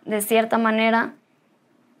otro, de cierta manera.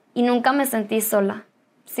 Y nunca me sentí sola.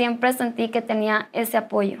 Siempre sentí que tenía ese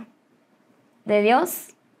apoyo de Dios.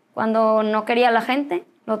 Cuando no quería a la gente,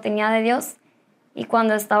 lo tenía de Dios. Y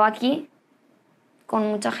cuando estaba aquí, con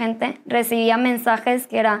mucha gente, recibía mensajes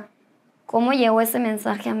que era, ¿cómo llegó ese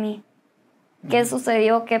mensaje a mí? ¿Qué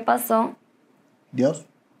sucedió? ¿Qué pasó? Dios.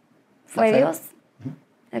 Fue Dios.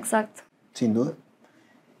 Exacto. Sin duda.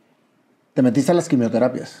 ¿Te metiste a las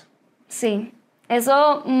quimioterapias? Sí.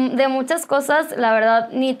 Eso, de muchas cosas, la verdad,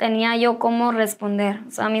 ni tenía yo cómo responder.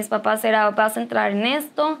 O sea, mis papás vas a entrar en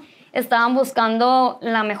esto. Estaban buscando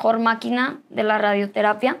la mejor máquina de la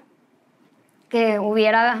radioterapia que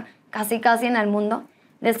hubiera casi en el mundo.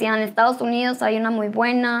 Decían, en Estados Unidos hay una muy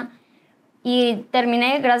buena. Y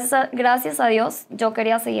terminé, gracias a Dios, yo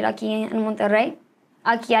quería seguir aquí en Monterrey.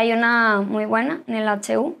 Aquí hay una muy buena, en el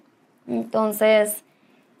HU. Entonces,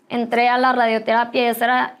 entré a la radioterapia y eso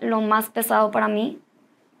era lo más pesado para mí.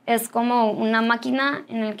 Es como una máquina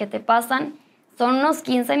en la que te pasan. Son unos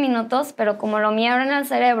 15 minutos, pero como lo mío era en el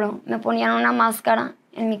cerebro, me ponían una máscara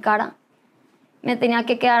en mi cara. Me tenía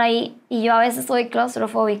que quedar ahí y yo a veces soy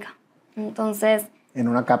claustrofóbica. Entonces... En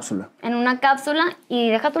una cápsula. En una cápsula, y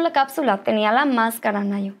deja tú la cápsula, tenía la máscara,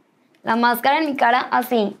 Nayo. La máscara en mi cara,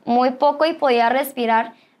 así, muy poco y podía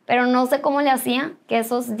respirar, pero no sé cómo le hacía, que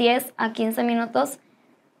esos 10 a 15 minutos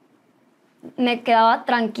me quedaba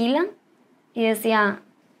tranquila y decía,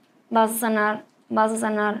 vas a sanar, vas a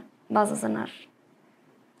sanar, vas a sanar.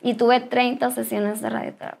 Y tuve 30 sesiones de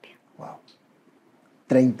radioterapia. Wow.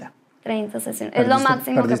 30. 30 sesiones. Es lo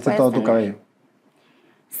máximo que puedes ¿Perdiste todo tu cabello?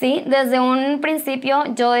 Sí, desde un principio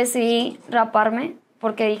yo decidí raparme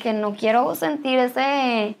porque dije, no quiero sentir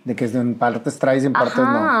ese... De que en partes traes y en partes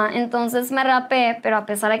no. Entonces me rapé, pero a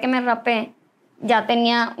pesar de que me rapé, ya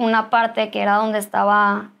tenía una parte que era donde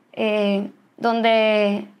estaba,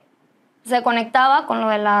 donde se conectaba con lo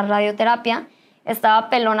de la radioterapia, estaba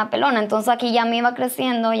pelona. Entonces aquí ya me iba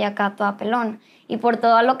creciendo y acá toda pelona. Y por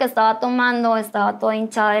todo lo que estaba tomando, estaba toda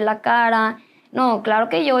hinchada de la cara. No, claro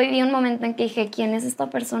que yo viví un momento en que dije, ¿quién es esta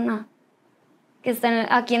persona?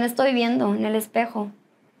 ¿A quién estoy viendo en el espejo?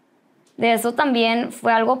 De eso también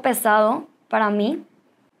fue algo pesado para mí.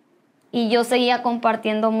 Y yo seguía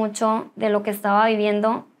compartiendo mucho de lo que estaba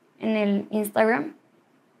viviendo en el Instagram.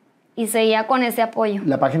 Y seguía con ese apoyo.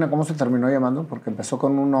 ¿La página cómo se terminó llamando? Porque empezó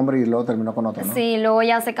con un nombre y luego terminó con otro, ¿no? Sí, luego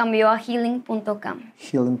ya se cambió a healing.com.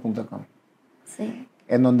 Healing.com. Sí.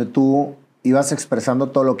 En donde tú ibas expresando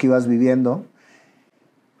todo lo que ibas viviendo.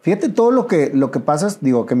 Fíjate todo lo que pasa,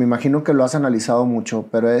 digo, que me imagino que lo has analizado mucho,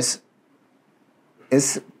 pero es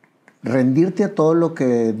rendirte a todo lo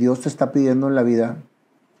que Dios te está pidiendo en la vida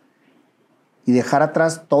y dejar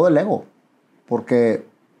atrás todo el ego. Porque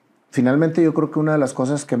finalmente yo creo que una de las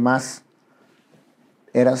cosas que más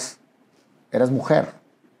eras mujer,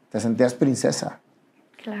 te sentías princesa.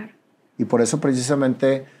 Claro. Y por eso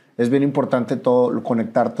precisamente es bien importante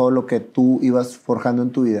conectar todo lo que tú ibas forjando en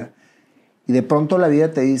tu vida. Y de pronto la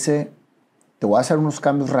vida te dice, te voy a hacer unos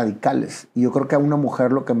cambios radicales. Y yo creo que a una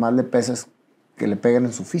mujer lo que más le pesa es que le peguen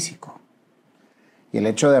en su físico. Y el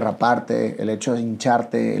hecho de raparte, el hecho de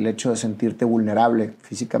hincharte, el hecho de sentirte vulnerable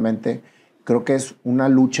físicamente, creo que es una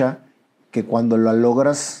lucha que cuando la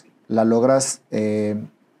logras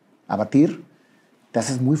abatir, te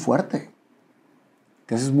haces muy fuerte,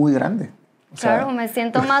 te haces muy grande. Claro, me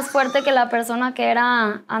siento más fuerte que la persona que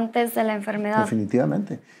era antes de la enfermedad.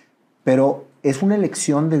 Definitivamente. Pero es una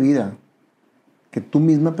elección de vida que tú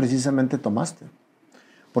misma precisamente tomaste.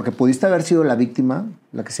 Porque pudiste haber sido la víctima,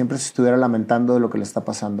 la que siempre se estuviera lamentando de lo que le está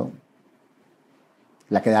pasando,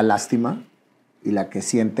 la que da lástima y la que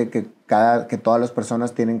siente que todas las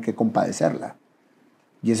personas tienen que compadecerla.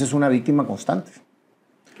 Y esa es una víctima constante.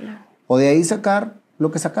 Claro. O de ahí sacar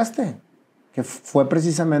lo que sacaste, que fue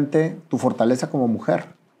precisamente tu fortaleza como mujer.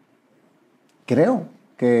 Creo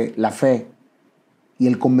que la fe y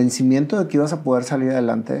el convencimiento de que ibas a poder salir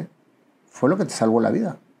adelante fue lo que te salvó la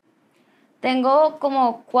vida. Tengo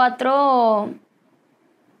como 4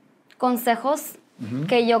 consejos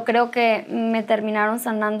que yo creo que me terminaron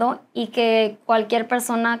sanando y que cualquier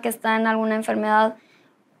persona que está en alguna enfermedad,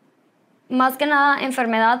 más que nada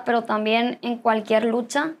enfermedad, pero también en cualquier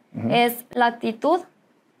lucha, es la actitud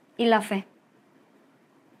y la fe.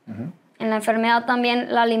 En la enfermedad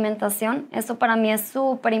también la alimentación, eso para mí es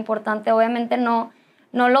súper importante. Obviamente no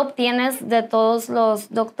lo obtienes de todos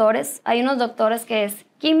los doctores. Hay unos doctores que es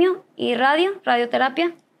quimio y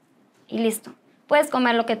radioterapia y listo. Puedes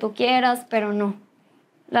comer lo que tú quieras, pero no.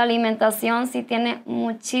 La alimentación sí tiene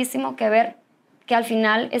muchísimo que ver, que al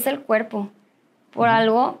final es el cuerpo. Por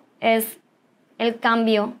algo es el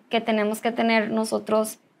cambio que tenemos que tener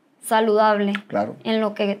nosotros saludable. Claro. En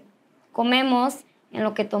lo que comemos, en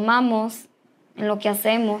lo que tomamos, en lo que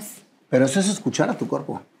hacemos. Pero eso es escuchar a tu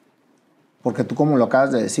cuerpo. Porque tú, como lo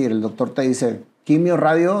acabas de decir, el doctor te dice quimio,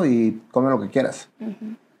 radio y come lo que quieras.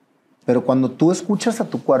 Pero cuando tú escuchas a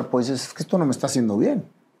tu cuerpo, dices, es que esto no me está haciendo bien.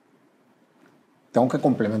 Tengo que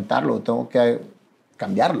complementarlo, tengo que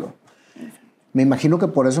cambiarlo. Me imagino que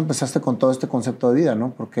por eso empezaste con todo este concepto de vida,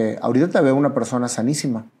 ¿no? Porque ahorita te veo una persona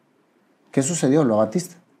sanísima. ¿Qué sucedió? ¿Lo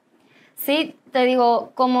abatiste? Sí, te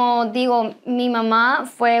digo, como digo, mi mamá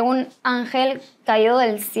fue un ángel caído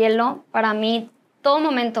del cielo para mí todo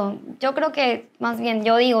momento. Yo creo que, más bien,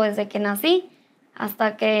 yo digo desde que nací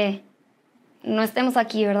hasta que no estemos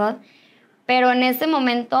aquí, ¿verdad? Pero en ese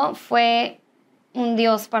momento fue un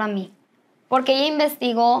Dios para mí. Porque ella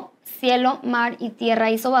investigó cielo, mar y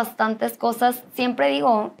tierra, hizo bastantes cosas. Siempre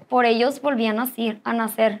digo, por ellos volví a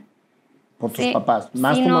nacer. ¿Por tus papás?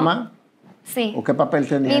 ¿Más tu mamá? Sí. ¿O qué papel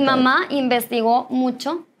tenía? Mi mamá investigó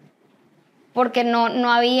mucho porque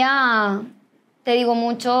no había, te digo,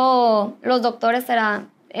 mucho, los doctores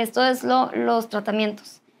esto es los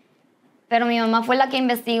tratamientos. Pero mi mamá fue la que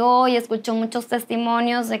investigó y escuchó muchos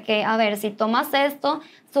testimonios de que, a ver, si tomas esto,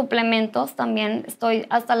 suplementos, también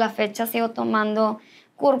hasta la fecha sigo tomando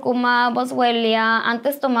cúrcuma, boswellia.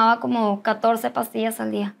 Antes tomaba como 14 pastillas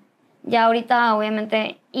al día. Ya ahorita,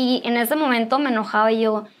 obviamente, y en ese momento me enojaba y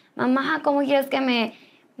yo, mamá, ¿cómo quieres que me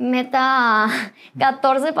meta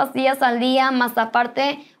 14 pastillas al día, más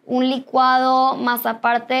aparte un licuado, más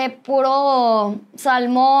aparte puro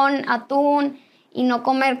salmón, atún y no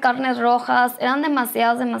comer carnes rojas? Eran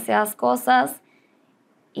demasiadas cosas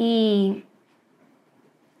y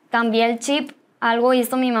cambié el chip. Algo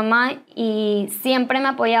hizo mi mamá y siempre me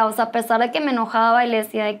apoyaba. O sea, a pesar de que me enojaba y le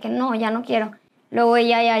decía de que no, ya no quiero. Luego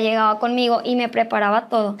ella ya llegaba conmigo y me preparaba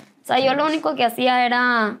todo. O sea, yo lo único que hacía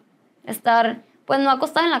era estar, pues no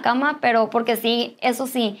acostada en la cama, pero porque sí, eso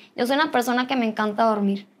sí, yo soy una persona que me encanta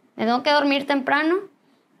dormir. Me tengo que dormir temprano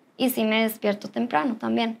y sí me despierto temprano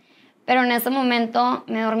también. Pero en ese momento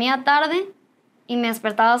me dormía tarde y me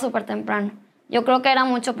despertaba súper temprano. Yo creo que era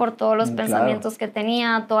mucho por todos los pensamientos que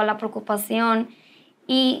tenía, toda la preocupación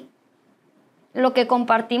y lo que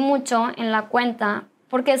compartí mucho en la cuenta,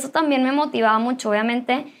 porque eso también me motivaba mucho.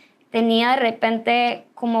 Obviamente tenía de repente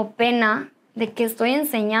como pena de que estoy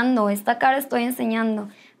enseñando, esta cara estoy enseñando,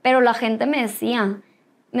 pero la gente me decía,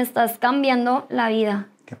 me estás cambiando la vida.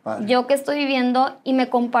 Qué padre. Yo que estoy viviendo y me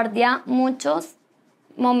compartía muchas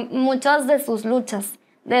de sus luchas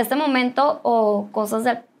de este momento o cosas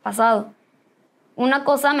del pasado. Una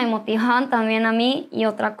cosa me motivaban también a mí y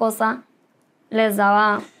otra cosa les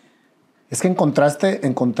daba... Es que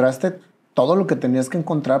encontraste todo lo que tenías que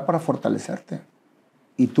encontrar para fortalecerte.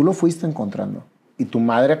 Y tú lo fuiste encontrando. Y tu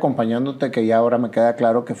madre acompañándote, que ya ahora me queda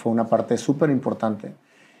claro que fue una parte súper importante,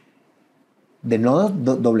 de no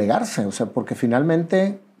doblegarse. O sea, porque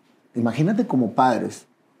finalmente, imagínate como padres,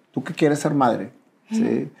 tú que quieres ser madre,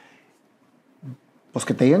 ¿sí? Pues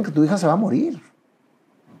que te digan que tu hija se va a morir.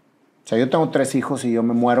 O sea, yo tengo 3 hijos y yo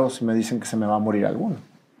me muero si me dicen que se me va a morir alguno.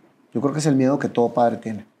 Yo creo que es el miedo que todo padre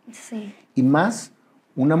tiene. Sí. Y más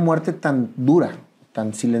una muerte tan dura,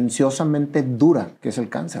 tan silenciosamente dura, que es el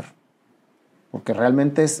cáncer. Porque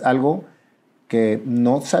realmente es algo que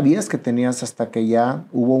no sabías que tenías hasta que ya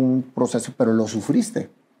hubo un proceso, pero lo sufriste.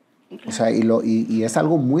 Claro. O sea, y es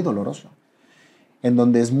algo muy doloroso. En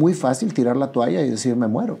donde es muy fácil tirar la toalla y decir, me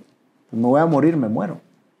muero. Me voy a morir, me muero.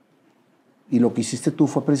 Y lo que hiciste tú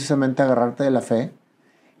fue precisamente agarrarte de la fe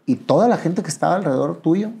y toda la gente que estaba alrededor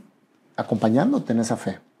tuyo acompañándote en esa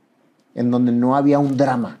fe, en donde no había un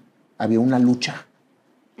drama, había una lucha,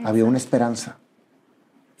 había una esperanza.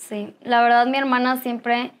 Sí, la verdad mi hermana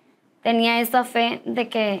siempre tenía esa fe de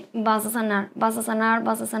que vas a sanar, vas a sanar,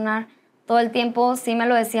 vas a sanar. Todo el tiempo sí me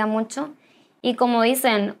lo decía mucho. Y como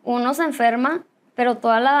dicen, uno se enferma, pero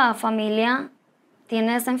toda la familia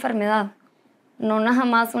tiene esa enfermedad. No nada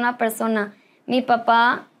más una persona. Mi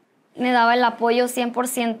papá me daba el apoyo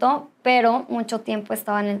 100%, pero mucho tiempo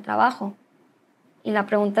estaba en el trabajo. Y la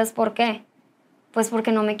pregunta es ¿por qué? Pues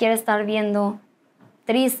porque no me quiere estar viendo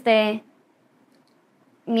triste.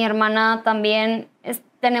 Mi hermana también,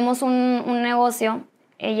 tenemos un negocio,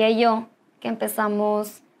 ella y yo, que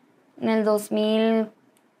empezamos en el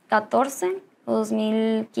 2014 o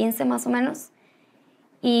 2015 más o menos.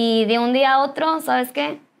 Y de un día a otro, ¿sabes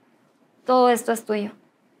qué? Todo esto es tuyo.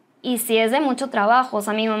 Y sí es de mucho trabajo, o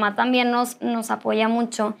sea, mi mamá también nos apoya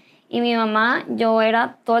mucho. Y mi mamá, yo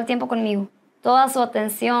era todo el tiempo conmigo. Toda su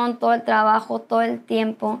atención, todo el trabajo, todo el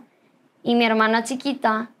tiempo. Y mi hermana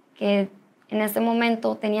chiquita, que en ese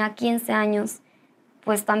momento tenía 15 años,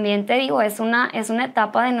 pues también te digo, es una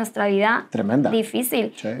etapa de nuestra vida tremenda,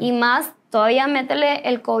 difícil. Sí. Y más, todavía métele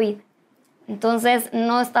el COVID. Entonces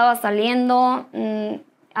no estaba saliendo,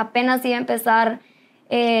 apenas iba a empezar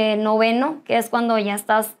noveno, que es cuando ya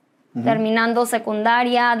estás terminando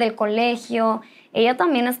secundaria, del colegio. Ella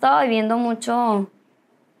también estaba viviendo mucho,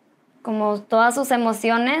 como todas sus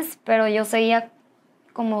emociones, pero yo seguía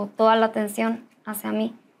como toda la atención hacia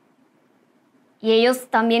mí. Y ellos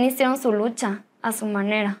también hicieron su lucha a su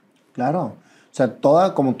manera. Claro. O sea,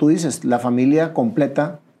 toda, como tú dices, la familia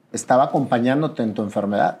completa estaba acompañándote en tu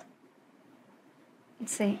enfermedad.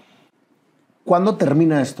 Sí. ¿Cuándo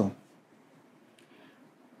termina esto?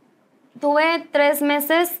 Tuve 3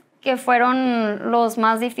 meses que fueron los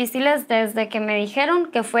más difíciles desde que me dijeron,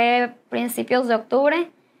 que fue principios de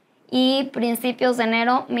octubre, y principios de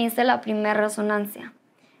enero me hice la primera resonancia.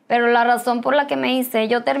 Pero la razón por la que me hice,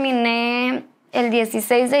 yo terminé el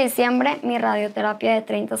 16 de diciembre mi radioterapia de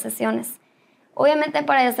 30 sesiones. Obviamente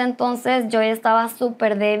para ese entonces yo ya estaba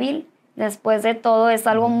súper débil. Después de todo es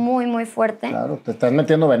algo muy, muy fuerte. Claro, te estás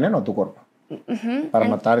metiendo veneno a tu cuerpo para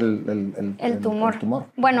matar el tumor.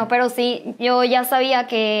 Bueno, pero sí, yo ya sabía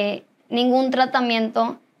que ningún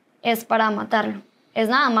tratamiento es para matarlo. Es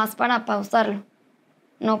nada más para pausarlo.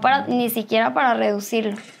 No para, ni siquiera para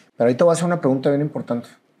reducirlo. Pero ahí te voy a hacer una pregunta bien importante.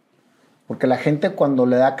 Porque la gente cuando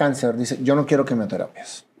le da cáncer dice, yo no quiero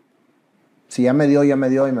quimioterapias. Si ya me dio y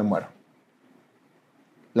me muero.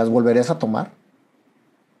 ¿Las volverías a tomar?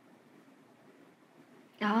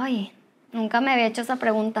 Ay, nunca me había hecho esa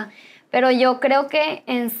pregunta. Pero yo creo que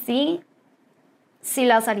en sí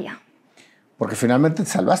las haría. Porque finalmente te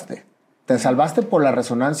salvaste. Te salvaste por las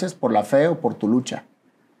resonancias, por la fe o por tu lucha.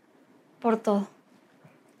 Por todo.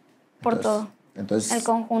 Por todo. Entonces, el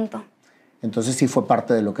conjunto. Entonces sí fue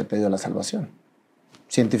parte de lo que te dio la salvación,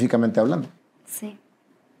 científicamente hablando. Sí.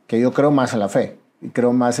 Que yo creo más en la fe y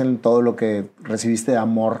creo más en todo lo que recibiste de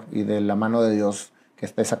amor y de la mano de Dios que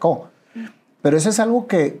te sacó. Pero eso es algo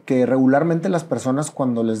que regularmente las personas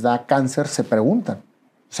cuando les da cáncer se preguntan.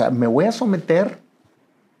 O sea, ¿me voy a someter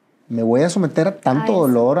a tanto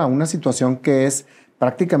dolor, a una situación que es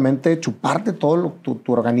prácticamente chuparte todo tu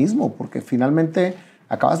organismo? Porque finalmente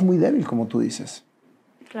acabas muy débil, como tú dices.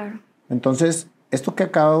 Claro. Entonces, esto que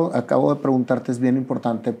acabo de preguntarte es bien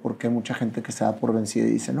importante porque hay mucha gente que se da por vencida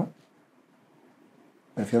y dice, no,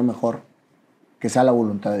 prefiero mejor que sea la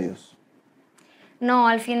voluntad de Dios. No,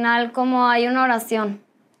 al final como hay una oración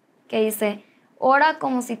que dice, ora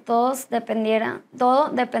como si todo dependiera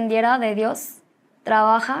de Dios,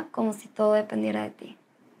 trabaja como si todo dependiera de ti.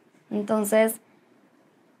 Entonces,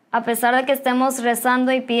 a pesar de que estemos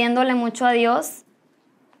rezando y pidiéndole mucho a Dios,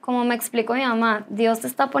 como me explicó mi mamá, Dios te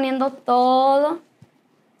está poniendo todo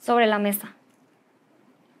sobre la mesa.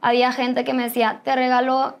 Había gente que me decía, te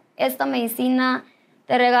regaló esta medicina,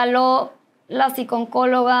 te regaló la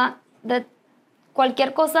psicooncóloga, de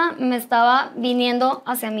cualquier cosa me estaba viniendo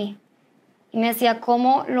hacia mí. Y me decía,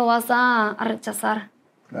 ¿cómo lo vas a rechazar?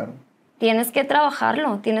 Claro. Tienes que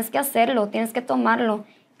trabajarlo, tienes que hacerlo, tienes que tomarlo.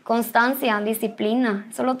 Constancia, disciplina,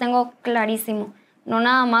 eso lo tengo clarísimo. No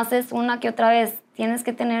nada más es una que otra vez, tienes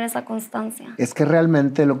que tener esa constancia. Es que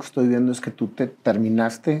realmente lo que estoy viendo es que tú te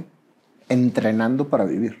terminaste entrenando para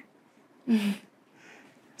vivir.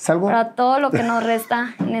 ¿Salvo? Para todo lo que nos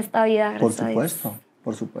resta en esta vida, gracias a Dios.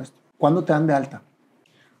 Por supuesto. ¿Cuándo te dan de alta?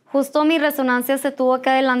 Justo mi resonancia se tuvo que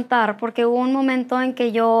adelantar porque hubo un momento en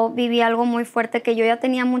que yo viví algo muy fuerte, que yo ya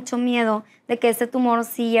tenía mucho miedo de que ese tumor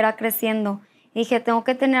siguiera creciendo. Y dije, tengo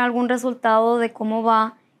que tener algún resultado de cómo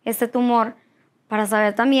va ese tumor para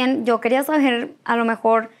saber también. Yo quería saber, a lo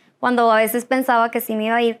mejor, cuando a veces pensaba que sí me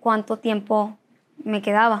iba a ir, cuánto tiempo me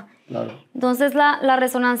quedaba. Claro. Entonces la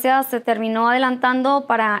resonancia se terminó adelantando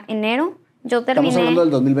para enero Yo terminé... Estamos hablando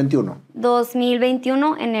del 2021.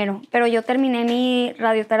 2021, enero. Pero yo terminé mi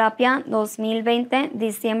radioterapia 2020,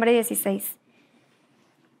 diciembre 16.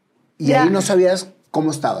 Y ahí no sabías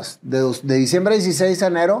cómo estabas. De diciembre 16 a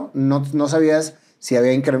enero no sabías si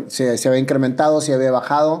había incrementado, si había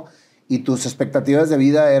bajado. Y tus expectativas de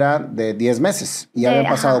vida eran de 10 meses. Y ya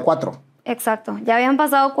habían pasado 4. Exacto. Ya habían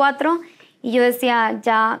pasado 4 y yo decía,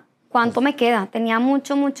 ya, ¿cuánto me queda? Tenía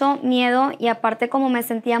mucho miedo y aparte como me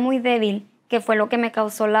sentía muy débil, que fue lo que me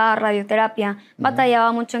causó la radioterapia.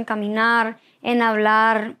 Batallaba mucho en caminar, en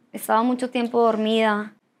hablar, estaba mucho tiempo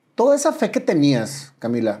dormida. Toda esa fe que tenías,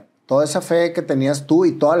 Camila, toda esa fe que tenías tú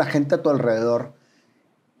y toda la gente a tu alrededor,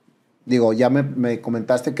 digo, ya me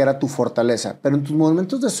comentaste que era tu fortaleza, pero en tus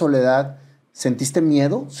momentos de soledad, ¿sentiste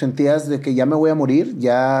miedo? ¿Sentías de que ya me voy a morir?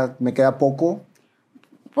 ¿Ya me queda poco?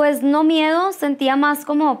 Pues no miedo, sentía más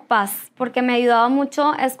como paz, porque me ayudaba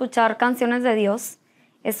mucho a escuchar canciones de Dios.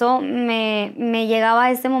 Eso me llegaba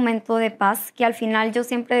a ese momento de paz, que al final yo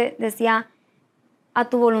siempre decía, a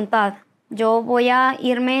tu voluntad. Yo voy a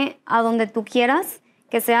irme a donde tú quieras,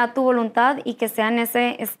 que sea tu voluntad y que sea en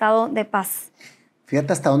ese estado de paz.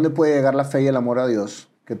 Fíjate hasta dónde puede llegar la fe y el amor a Dios,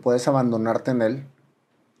 que puedes abandonarte en Él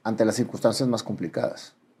ante las circunstancias más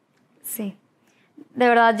complicadas. Sí. De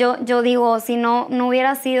verdad, yo digo, si no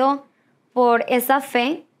hubiera sido por esa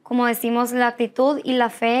fe, como decimos, la actitud y la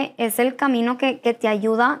fe es el camino que te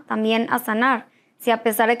ayuda también a sanar. Si a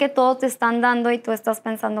pesar de que todos te están dando y tú estás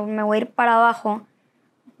pensando, me voy a ir para abajo,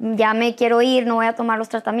 ya me quiero ir, no voy a tomar los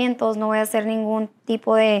tratamientos, no voy a hacer ningún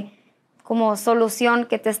tipo de como solución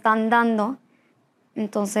que te están dando,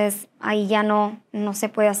 entonces ahí ya no se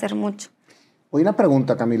puede hacer mucho. Oye, una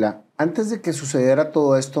pregunta, Camila. Antes de que sucediera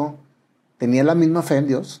todo esto, ¿tenías la misma fe en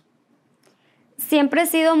Dios? Siempre he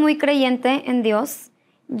sido muy creyente en Dios.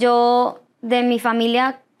 Yo, de mi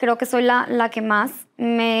familia, creo que soy la que más.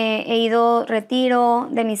 Me he ido retiro,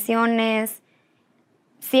 de misiones.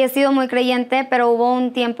 Sí he sido muy creyente, pero hubo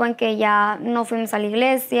un tiempo en que ya no fuimos a la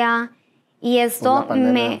iglesia y esto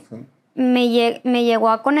me llegó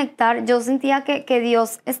a conectar. Yo sentía que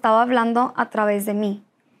Dios estaba hablando a través de mí.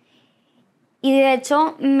 Y de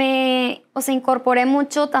hecho, incorporé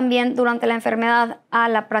mucho también durante la enfermedad a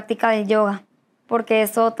la práctica del yoga, porque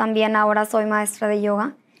eso también ahora soy maestra de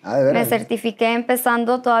yoga. ¿De veras? Me certifiqué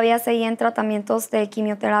empezando, todavía seguí en tratamientos de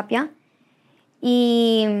quimioterapia.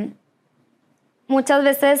 Y muchas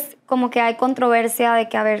veces como que hay controversia de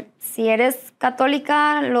que, a ver, si eres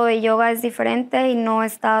católica, lo de yoga es diferente y no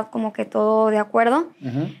está como que todo de acuerdo.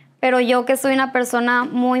 Uh-huh. Pero yo que soy una persona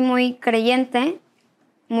muy creyente,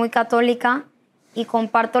 muy católica, y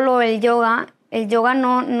comparto lo del yoga, el yoga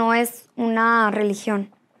no es una religión.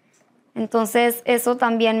 Entonces eso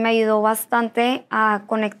también me ayudó bastante a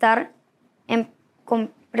conectar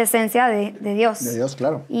con presencia de Dios. De Dios,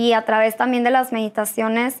 claro. Y a través también de las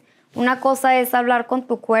meditaciones, una cosa es hablar con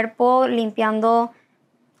tu cuerpo, limpiando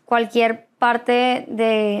cualquier parte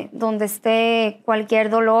de donde esté cualquier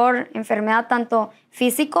dolor, enfermedad, tanto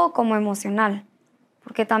físico como emocional.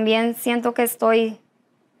 Porque también siento que estoy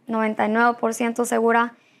 99%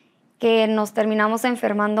 segura que nos terminamos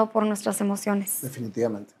enfermando por nuestras emociones.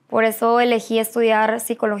 Definitivamente. Por eso elegí estudiar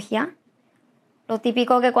psicología. Lo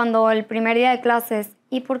típico que cuando el primer día de clases,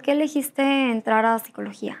 ¿y por qué elegiste entrar a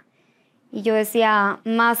psicología? Y yo decía,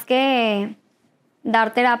 más que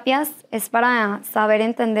dar terapias, es para saber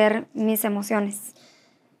entender mis emociones.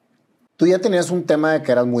 Tú ya tenías un tema de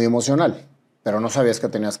que eras muy emocional, pero no sabías que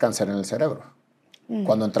tenías cáncer en el cerebro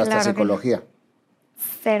cuando entraste a psicología.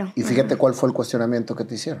 Cero. Y fíjate cuál fue el cuestionamiento que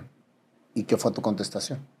te hicieron y qué fue tu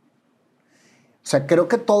contestación. O sea, creo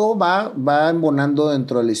que todo va embonando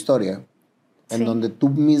dentro de la historia, en donde tú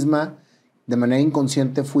misma, de manera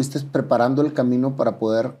inconsciente, fuiste preparando el camino para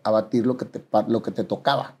poder abatir lo que te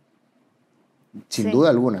tocaba. Sin duda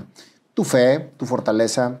alguna. Tu fe, tu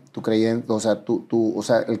fortaleza, tu creencia, o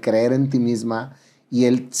sea, el creer en ti misma y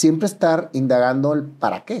el siempre estar indagando el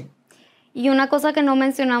para qué. Y una cosa que no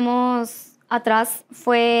mencionamos atrás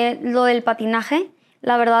fue lo del patinaje.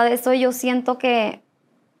 La verdad, eso yo siento que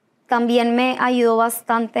también me ayudó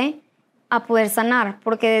bastante a poder sanar,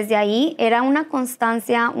 porque desde ahí era una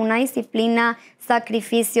constancia, una disciplina,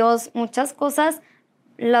 sacrificios, muchas cosas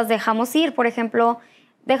las dejamos ir. Por ejemplo,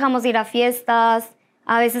 dejamos ir a fiestas,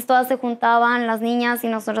 a veces todas se juntaban las niñas y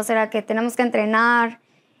nosotros era que tenemos que entrenar.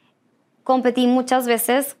 Competí muchas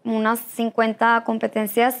veces, unas 50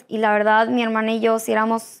 competencias, y la verdad mi hermana y yo sí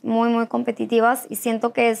éramos muy competitivas y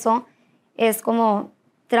siento que eso es como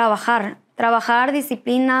trabajar,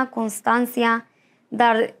 disciplina, constancia,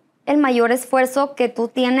 dar el mayor esfuerzo que tú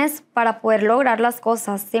tienes para poder lograr las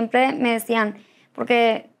cosas. Siempre me decían,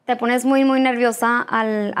 porque te pones muy, muy nerviosa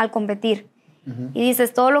al competir. Y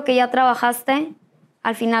dices, todo lo que ya trabajaste,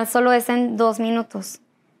 al final solo es en 2 minutos.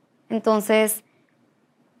 Entonces,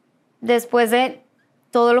 después de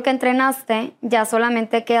todo lo que entrenaste, ya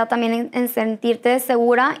solamente queda también en sentirte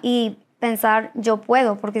segura y pensar, yo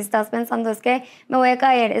puedo, porque si estás pensando, es que me voy a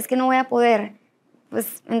caer, es que no voy a poder,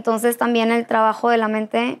 pues entonces también el trabajo de la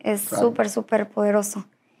mente es súper, súper poderoso.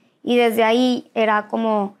 Y desde ahí era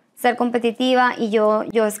como ser competitiva y yo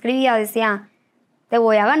escribía, decía, te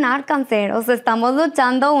voy a ganar, cáncer. O sea, estamos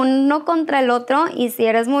luchando uno contra el otro y si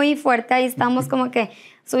eres muy fuerte, ahí estamos como que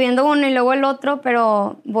subiendo uno y luego el otro,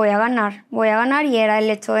 pero voy a ganar y era el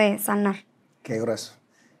hecho de sanar. Qué grueso.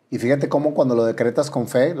 Y fíjate cómo cuando lo decretas con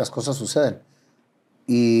fe, las cosas suceden.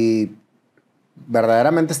 Y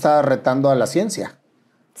verdaderamente estaba retando a la ciencia.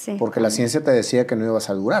 Sí. Porque la ciencia te decía que no ibas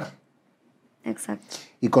a durar. Exacto.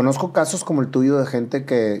 Y conozco casos como el tuyo de gente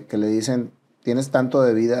que le dicen, tienes tanto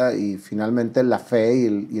de vida y finalmente la fe y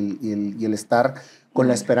el estar con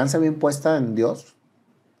la esperanza bien puesta en Dios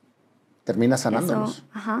termina sanándonos. Eso,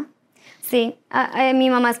 ajá. Sí,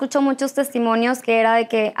 mi mamá escuchó muchos testimonios que era de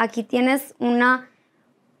que aquí tienes una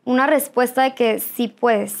respuesta de que sí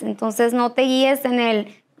puedes. Entonces no te guíes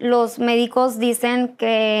en los médicos dicen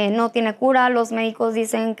que no tiene cura, los médicos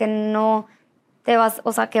dicen que no te vas,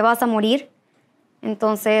 o sea, que vas a morir.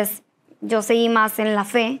 Entonces yo seguí más en la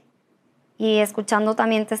fe y escuchando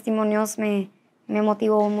también testimonios me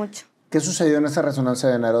motivó mucho. ¿Qué sucedió en esa resonancia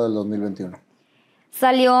de enero del 2021?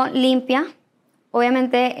 Salió limpia.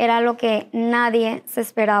 Obviamente era lo que nadie se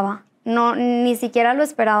esperaba. No, ni siquiera lo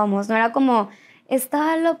esperábamos. No era como,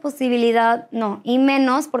 está la posibilidad, no. Y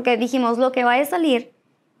menos porque dijimos, lo que vaya a salir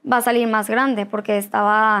va a salir más grande porque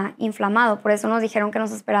estaba inflamado. Por eso nos dijeron que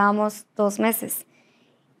nos esperábamos 2 meses.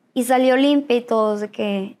 Y salió limpia y todos de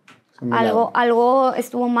que algo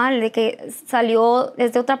estuvo mal, de que salió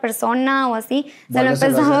desde otra persona o así. Se lo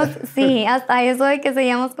empezamos, sí, hasta eso de que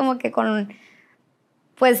seguíamos como que con,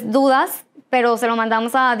 pues, dudas, pero se lo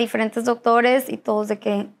mandamos a diferentes doctores y todos de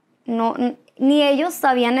que no, ni ellos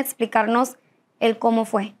sabían explicarnos el cómo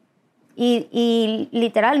fue. Y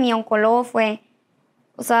literal, mi oncólogo fue,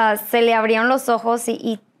 o sea, se le abrieron los ojos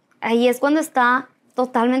y ahí es cuando está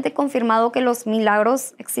totalmente confirmado que los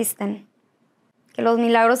milagros existen. Que los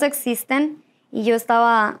milagros existen y yo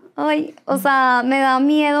estaba, ay, o sea, me da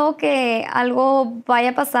miedo que algo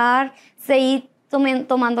vaya a pasar. Seguí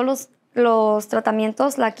tomando los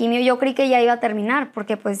tratamientos, la quimio. Yo creí que ya iba a terminar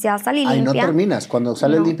porque pues ya salí limpia. Ahí no terminas. Cuando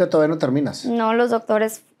sales limpia todavía no terminas. No, los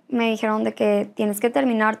doctores me dijeron de que tienes que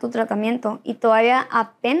terminar tu tratamiento y todavía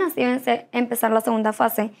apenas iba a empezar la segunda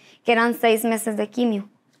fase, que eran 6 meses de quimio.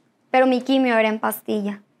 Pero mi quimio era en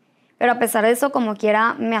pastilla. Pero a pesar de eso, como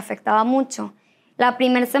quiera, me afectaba mucho. La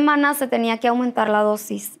primera semana se tenía que aumentar la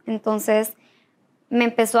dosis. Entonces, me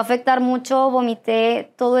empezó a afectar mucho,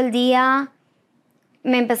 vomité todo el día,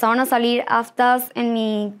 me empezaron a salir aftas en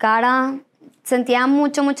mi cara, sentía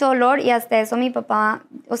mucho, mucho dolor y hasta eso mi papá,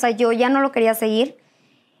 o sea, yo ya no lo quería seguir.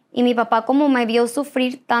 Y mi papá, como me vio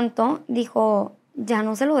sufrir tanto, dijo, ya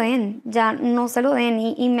no se lo den, ya no se lo den,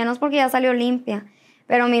 y menos porque ya salió limpia.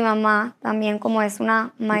 Pero mi mamá también, como es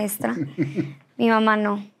una maestra, mi mamá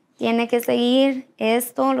no. Tiene que seguir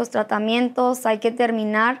esto, los tratamientos, hay que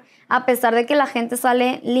terminar. A pesar de que la gente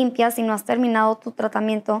sale limpia, si no has terminado tu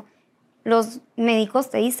tratamiento, los médicos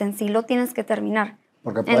te dicen, sí lo tienes que terminar.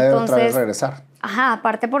 Porque puede otra vez regresar. Ajá,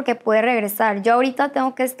 aparte porque puede regresar. Yo ahorita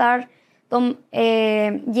tengo que estar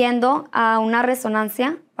yendo a una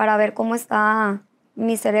resonancia para ver cómo está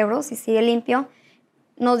mi cerebro, si sigue limpio.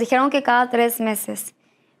 Nos dijeron que cada 3 meses.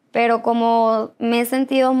 Pero como me he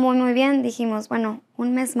sentido muy, muy bien, dijimos, bueno,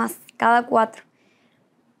 1 mes más, cada 4.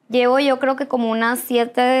 Llevo yo creo que como unas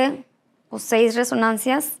 7 o 6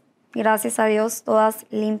 resonancias, gracias a Dios, todas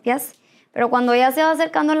limpias. Pero cuando ya se va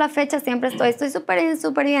acercando la fecha, siempre estoy súper bien,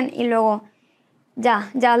 súper bien. Y luego,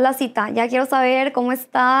 ya es la cita, ya quiero saber cómo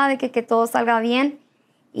está, de que todo salga bien.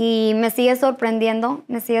 Y me sigue sorprendiendo.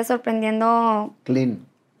 Clean.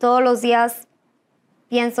 Todos los días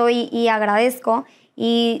pienso y agradezco.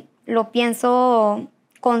 Y lo pienso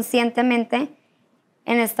conscientemente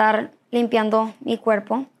en estar limpiando mi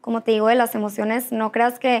cuerpo. Como te digo, de las emociones, no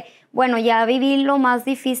creas que, bueno, ya viví lo más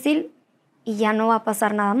difícil y ya no va a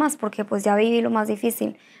pasar nada más, porque pues ya viví lo más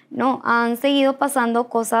difícil. No, han seguido pasando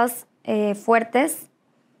cosas fuertes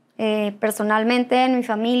personalmente, en mi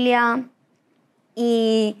familia,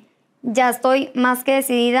 y ya estoy más que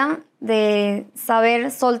decidida de saber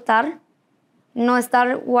soltar, no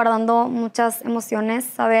estar guardando muchas emociones,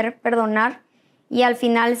 saber perdonar, y al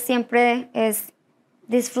final siempre es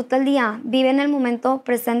disfruta el día, vive en el momento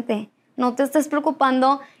presente, no te estés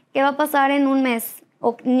preocupando qué va a pasar en 1 mes,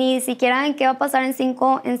 o ni siquiera en qué va a pasar en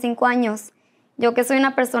 5 años. Yo que soy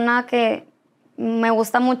una persona que me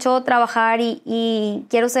gusta mucho trabajar y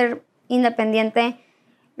quiero ser independiente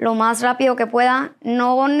lo más rápido que pueda,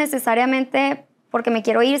 no necesariamente porque me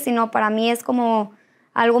quiero ir, sino para mí es como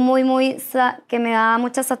algo que me da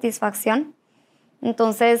mucha satisfacción.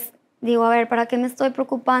 Entonces digo, a ver, ¿para qué me estoy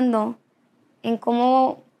preocupando en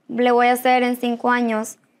cómo le voy a hacer en 5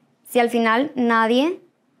 años si al final nadie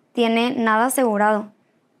tiene nada asegurado?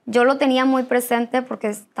 Yo lo tenía muy presente porque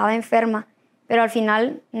estaba enferma, pero al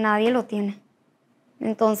final nadie lo tiene.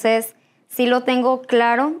 Entonces, sí lo tengo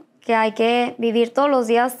claro que hay que vivir todos los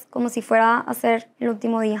días como si fuera a ser el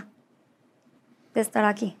último día de estar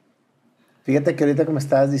aquí. Fíjate que ahorita que me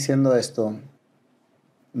estabas diciendo esto,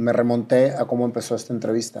 me remonté a cómo empezó esta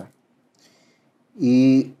entrevista.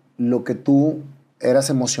 Y lo que tú eras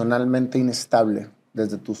emocionalmente inestable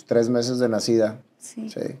desde tus 3 meses de nacida, Sí.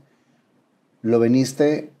 ¿sí? Lo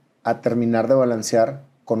veniste a terminar de balancear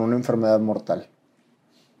con una enfermedad mortal.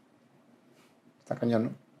 Está cañón, ¿no?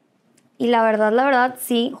 Y la verdad,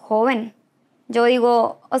 sí, joven. Yo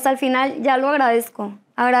digo, o sea, al final ya lo agradezco.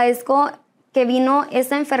 Agradezco que vino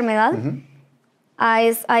esa enfermedad a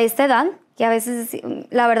esta edad, que a veces,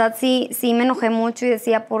 la verdad, sí me enojé mucho y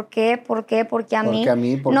decía, ¿por qué? ¿Por qué? ¿Por qué a mí?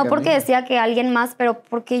 No porque decía que alguien más, pero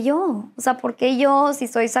 ¿por qué yo? O sea, ¿por qué yo? Si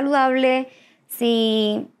soy saludable,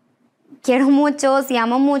 si quiero mucho, si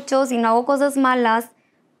amo mucho, si no hago cosas malas,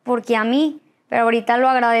 ¿por qué a mí? Pero ahorita lo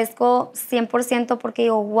agradezco 100% porque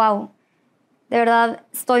digo, wow, de verdad,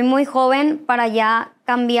 estoy muy joven para ya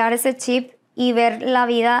cambiar ese chip y ver la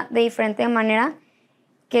vida de diferente manera,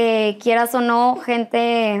 que quieras o no,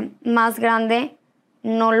 gente más grande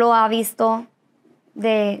no lo ha visto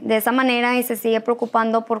de esa manera y se sigue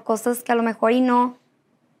preocupando por cosas que a lo mejor y no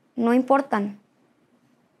importan.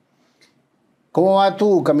 ¿Cómo va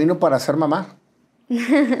tu camino para ser mamá?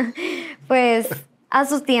 Pues a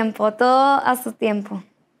su tiempo, todo a su tiempo.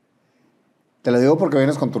 Te lo digo porque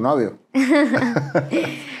vienes con tu novio.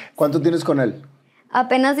 ¿Cuánto tienes con él?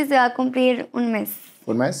 Apenas si se va a cumplir 1 mes.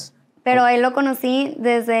 ¿1 mes? Pero él lo conocí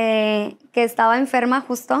desde que estaba enferma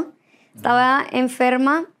justo. Estaba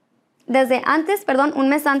enferma desde antes, 1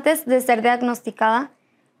 mes antes de ser diagnosticada.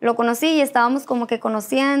 Lo conocí y estábamos como que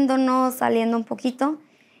conociéndonos, saliendo un poquito.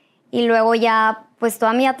 Y luego ya, pues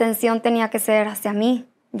toda mi atención tenía que ser hacia mí.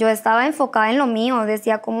 Yo estaba enfocada en lo mío,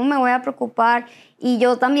 decía, ¿cómo me voy a preocupar? Y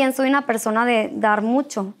yo también soy una persona de dar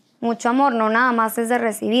mucho amor, no nada más es de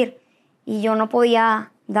recibir. Y yo no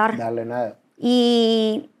podía Darle nada.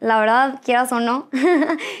 Y la verdad, quieras o no,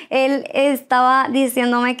 él estaba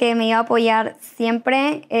diciéndome que me iba a apoyar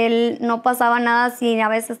siempre. Él no pasaba nada si a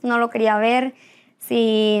veces no lo quería ver,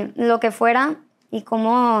 si lo que fuera. Y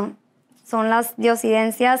como son las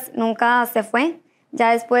diosidencias, nunca se fue.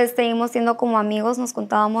 Ya después seguimos siendo como amigos, nos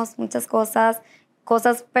contábamos muchas cosas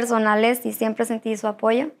personales y siempre sentí su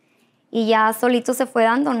apoyo. Y ya solito se fue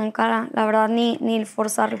dando, nunca, la verdad, ni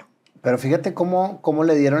forzarlo. Pero fíjate cómo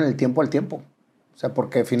le dieron el tiempo al tiempo. O sea,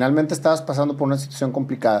 porque finalmente estabas pasando por una situación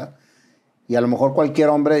complicada y a lo mejor cualquier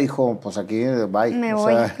hombre dijo, pues aquí, bye. Me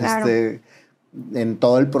voy, claro. En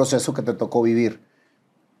todo el proceso que te tocó vivir.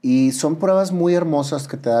 Y son pruebas muy hermosas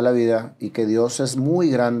que te da la vida y que Dios es muy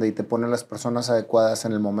grande y te pone las personas adecuadas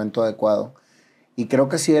en el momento adecuado. Y creo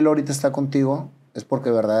que si Él ahorita está contigo es porque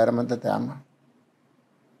verdaderamente te ama.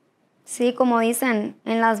 Sí, como dicen,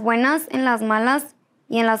 en las buenas, en las malas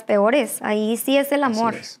y en las peores. Ahí sí es el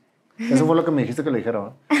amor. Así es. Eso fue lo que me dijiste que le dijera,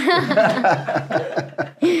 ¿no?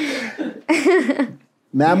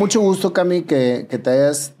 Me da mucho gusto, Cami, que te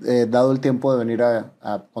hayas dado el tiempo de venir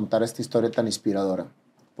a contar esta historia tan inspiradora.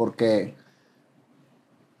 Porque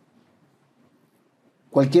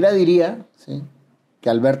cualquiera diría, ¿sí?, que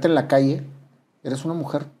al verte en la calle eres una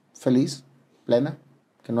mujer feliz, plena,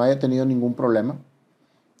 que no haya tenido ningún problema,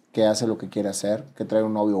 que hace lo que quiere hacer, que trae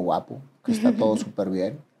un novio guapo, que está todo súper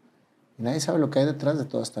bien. Y nadie sabe lo que hay detrás de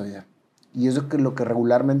toda esta vida. Y es lo que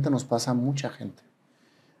regularmente nos pasa a mucha gente.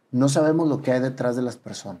 No sabemos lo que hay detrás de las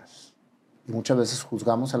personas. Y muchas veces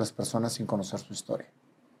juzgamos a las personas sin conocer su historia.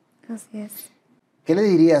 Así es. ¿Qué le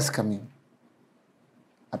dirías, Camila,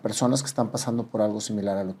 a personas que están pasando por algo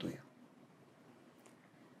similar a lo tuyo?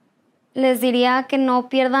 Les diría que no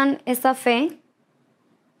pierdan esa fe,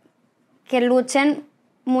 que luchen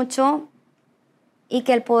mucho y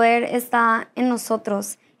que el poder está en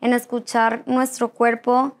nosotros, en escuchar nuestro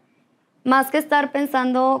cuerpo. Más que estar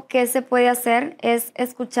pensando qué se puede hacer, es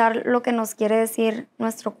escuchar lo que nos quiere decir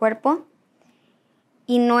nuestro cuerpo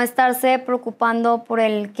y no estarse preocupando por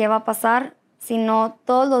el qué va a pasar, sino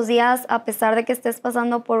todos los días, a pesar de que estés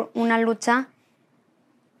pasando por una lucha,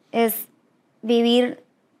 es vivir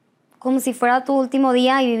como si fuera tu último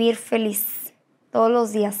día y vivir feliz todos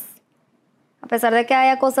los días. A pesar de que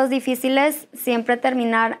haya cosas difíciles, siempre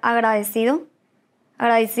terminar agradecido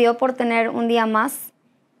por tener un día más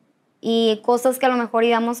y cosas que a lo mejor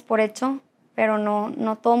damos por hecho, pero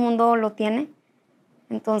no todo el mundo lo tiene.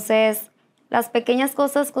 Entonces, las pequeñas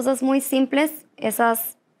cosas muy simples,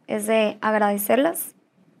 esas es de agradecerlas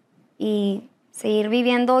y seguir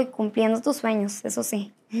viviendo y cumpliendo tus sueños, eso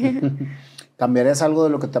sí. ¿Cambiarías algo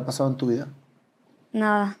de lo que te ha pasado en tu vida?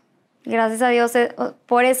 Nada. Gracias a Dios.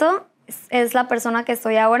 Por eso es la persona que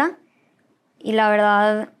soy ahora. Y la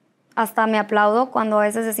verdad, hasta me aplaudo cuando a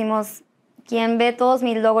veces decimos, ¿quién ve todos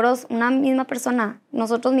mis logros? Una misma persona,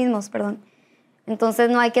 nosotros mismos, perdón.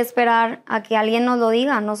 Entonces no hay que esperar a que alguien nos lo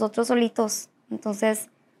diga, nosotros solitos.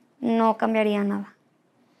 Entonces no cambiaría nada.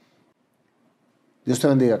 Dios te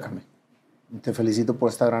bendiga, Cami. Te felicito por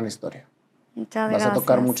esta gran historia. Muchas gracias. Vas a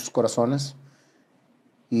tocar muchos corazones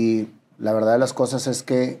y la verdad de las cosas es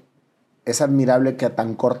que es admirable que a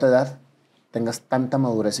tan corta edad tengas tanta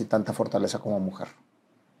madurez y tanta fortaleza como mujer.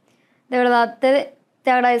 De verdad, te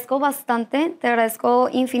agradezco bastante, te agradezco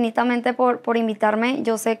infinitamente por invitarme.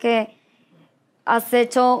 Yo sé que has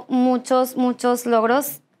hecho muchos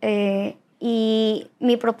logros y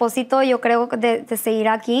mi propósito, yo creo, de seguir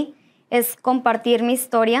aquí es compartir mi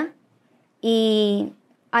historia y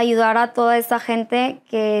ayudar a toda esa gente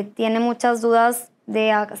que tiene muchas dudas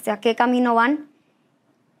de hacia qué camino van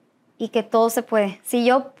y que todo se puede. Si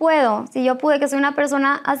yo pude, que soy una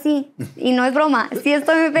persona así, y no es broma, sí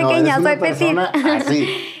estoy muy pequeña, no, soy petita. Así.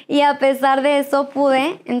 Y a pesar de eso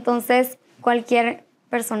pude, entonces cualquier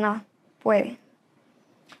persona puede.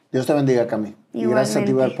 Dios te bendiga, Cami. Y gracias a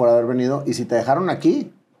ti por haber venido. Y si te dejaron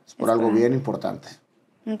aquí, es por algo bien importante.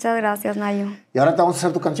 Muchas gracias, Nayo. Y ahora te vamos a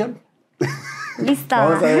hacer tu canción. Lista.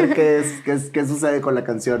 Vamos a ver qué sucede con la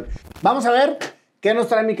canción. Vamos a ver qué nos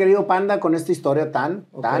trae mi querido Panda con esta historia tan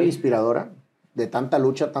inspiradora, de tanta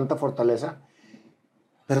lucha, tanta fortaleza,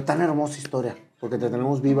 pero tan hermosa historia, porque te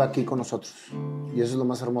tenemos viva aquí con nosotros. Y eso es lo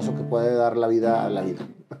más hermoso que puede dar la vida a la vida.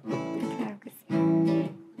 Claro que sí.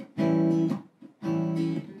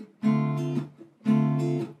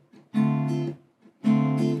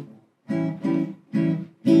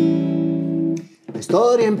 La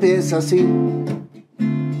historia empieza así.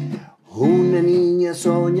 Una niña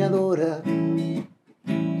soñadora,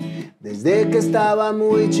 desde que estaba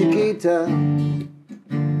muy chiquita,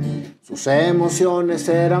 sus emociones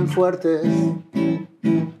eran fuertes,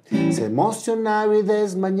 se emocionaba y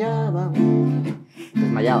desmayaba,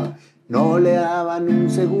 no le daban un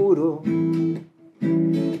seguro,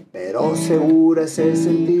 pero segura se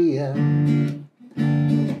sentía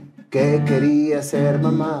que quería ser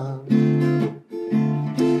mamá.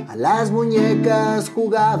 A las muñecas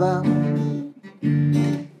jugaba,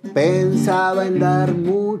 pensaba en dar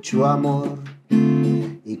mucho amor,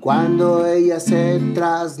 y cuando ella se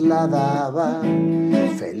trasladaba,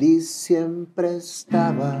 feliz siempre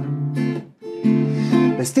estaba.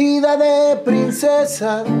 Vestida de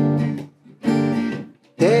princesa,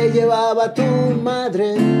 te llevaba tu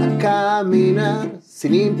madre a caminar,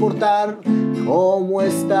 sin importar cómo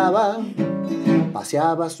estaba,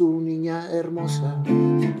 paseaba su niña hermosa.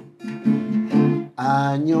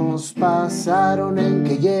 Años pasaron en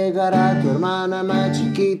que llegara tu hermana más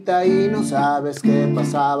chiquita y no sabes qué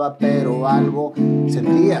pasaba, pero algo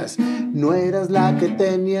sentías. No eras la que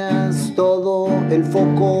tenías todo el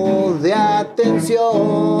foco de atención,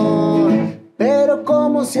 pero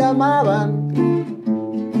cómo se amaban,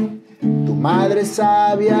 tu madre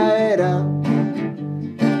sabia era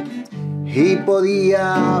y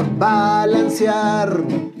podía balancear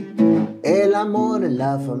el amor en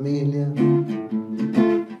la familia.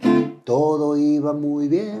 Todo iba muy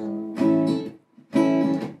bien,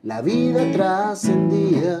 la vida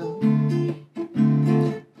trascendía,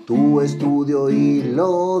 tu estudio y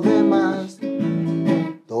lo demás,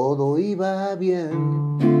 todo iba bien.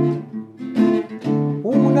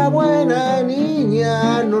 Una buena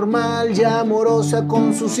niña, normal y amorosa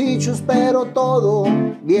con sus hijos, pero todo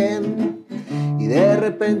bien. Y de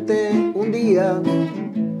repente un día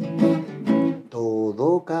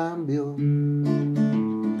todo cambió.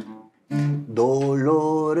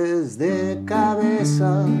 Dolores de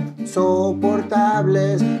cabeza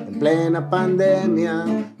soportables en plena pandemia,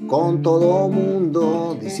 con todo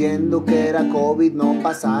mundo diciendo que era COVID, no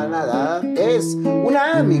pasa nada, es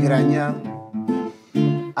una migraña.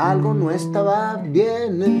 Algo no estaba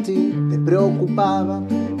bien en ti, te preocupaba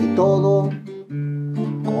y todo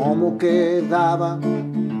como quedaba.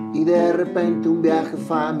 Y de repente un viaje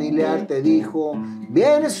familiar te dijo,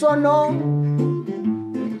 ¿vienes o no?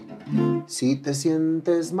 Si te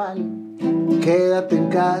sientes mal, quédate en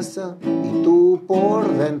casa y tú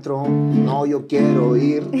por dentro, no, yo quiero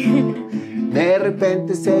ir. De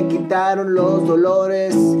repente se quitaron los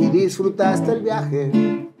dolores y disfrutaste el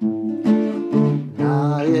viaje.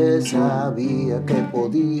 Nadie sabía que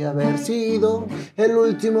podía haber sido el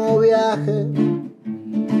último viaje.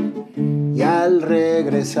 Y al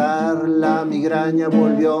regresar la migraña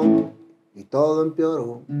volvió y todo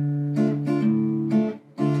empeoró.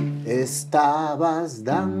 Estabas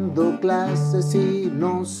dando clases y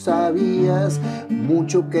no sabías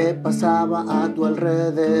mucho que pasaba a tu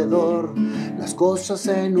alrededor. Las cosas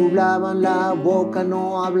se nublaban, la boca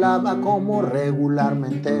no hablaba como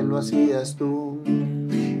regularmente lo hacías tú.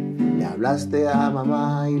 Le hablaste a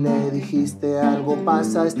mamá y le dijiste algo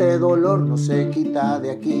pasa, este dolor no se quita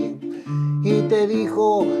de aquí. Y te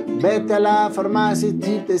dijo, vete a la farmacia y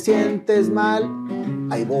si te sientes mal,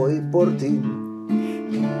 ahí voy por ti.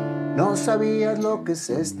 No sabías lo que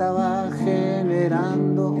se estaba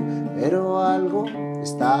generando, pero algo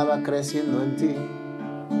estaba creciendo en ti.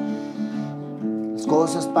 Las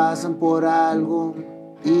cosas pasan por algo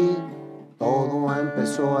y todo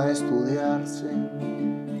empezó a estudiarse.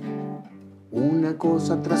 Una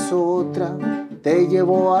cosa tras otra te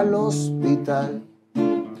llevó al hospital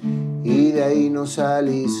y de ahí no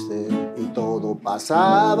saliste y todo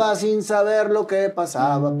pasaba sin saber lo que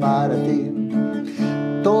pasaba para ti.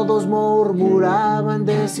 Todos murmuraban,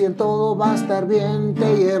 decían todo va a estar bien,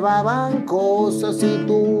 te llevaban cosas y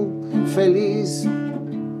tú feliz.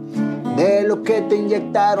 De lo que te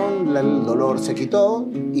inyectaron el dolor se quitó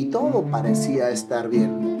y todo parecía estar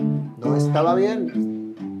bien. No estaba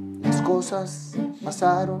bien, las cosas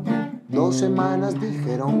pasaron, 2 semanas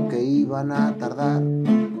dijeron que iban a tardar.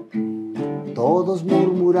 Todos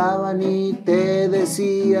murmuraban y te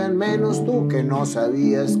decían, menos tú que no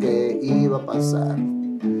sabías qué iba a pasar.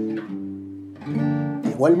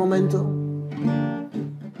 Llegó el momento,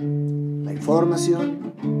 la información,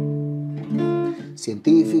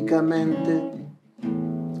 científicamente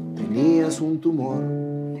tenías un tumor.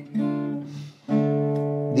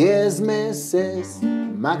 10 meses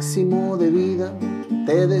máximo de vida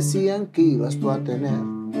te decían que ibas tú a tener,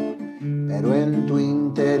 pero en tu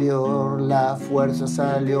interior la fuerza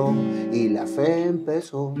salió y la fe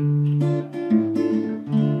empezó.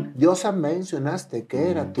 Diosa, mencionaste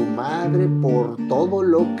que era tu madre por todo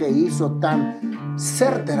lo que hizo tan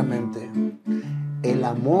certeramente. El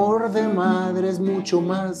amor de madre es mucho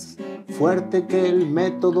más fuerte que el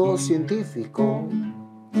método científico.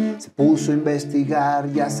 Se puso a investigar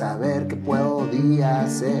y a saber qué podía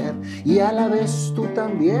hacer, y a la vez tú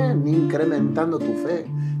también, incrementando tu fe.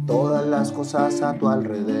 Todas las cosas a tu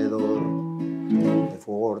alrededor te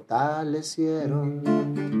fortalecieron.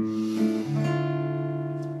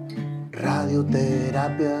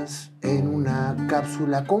 Radioterapias en una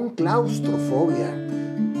cápsula con claustrofobia.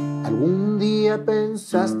 ¿Algún día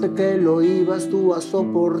pensaste que lo ibas tú a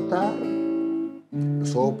soportar? Lo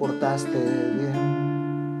soportaste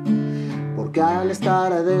bien, porque al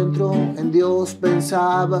estar adentro en Dios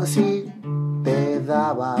pensabas y te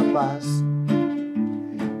daba paz.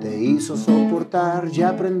 Te hizo soportar y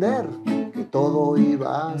aprender que todo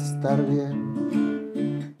iba a estar bien.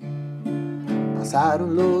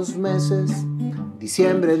 Pasaron los meses,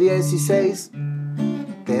 diciembre 16,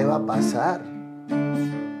 ¿qué va a pasar?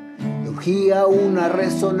 Urgía una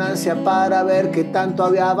resonancia para ver qué tanto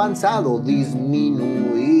había avanzado,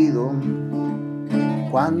 disminuido.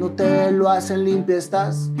 Cuando te lo hacen limpio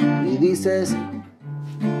estás y dices,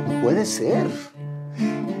 no puede ser.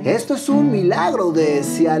 Esto es un milagro,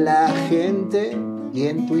 decía la gente, y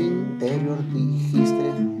en tu interior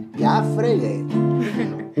dijiste, ya fregué.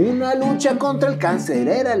 Una lucha contra el cáncer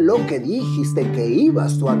era lo que dijiste que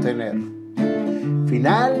ibas tú a tener.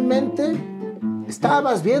 Finalmente,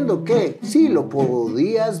 estabas viendo que sí lo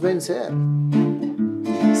podías vencer.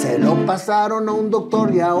 Se lo pasaron a un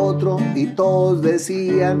doctor y a otro y todos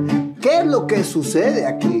decían, ¿qué es lo que sucede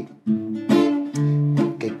aquí?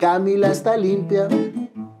 Que Camila está limpia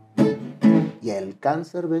y el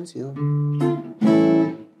cáncer venció.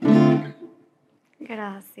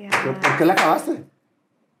 Gracias. ¿Por qué la acabaste?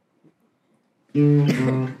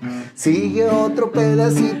 Sigue otro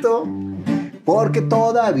pedacito, porque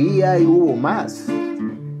todavía hubo más.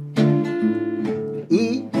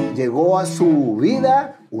 Y llegó a su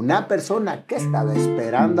vida una persona que estaba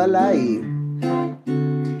esperándola ahí.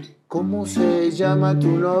 ¿Cómo se llama tu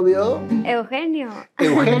novio? Eugenio.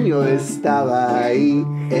 Eugenio estaba ahí,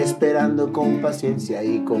 esperando con paciencia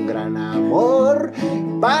y con gran amor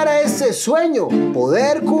para ese sueño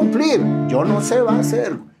poder cumplir. Yo no sé va a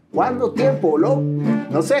ser cuánto tiempo,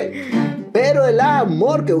 no sé, Pero el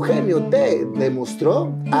amor que Eugenio te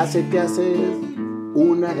demostró hace que haces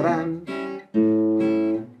una gran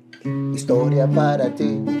historia para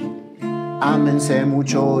ti. Ámense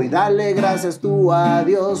mucho y dale gracias tú a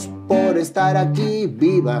Dios por estar aquí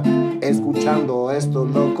viva, escuchando a estos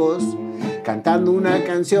locos, cantando una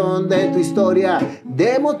canción de tu historia,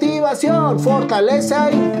 de motivación, fortaleza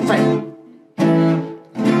y fe.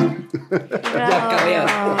 Ya acabé.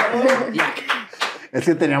 Es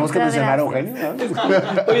que teníamos que mencionar a Eugenio, ¿no?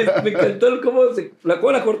 Oye, me encantó cómo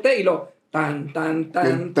la corté y lo... Tan.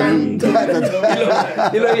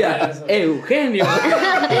 Y lo veía, Eugenio.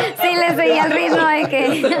 Sí, le seguía el ritmo de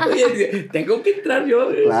que... Tengo que entrar yo.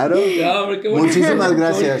 Claro. No, hombre, qué bonito. Muchísimas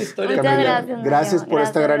gracias, Muchas Camila. gracias, Gracias por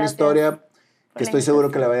esta gran historia que estoy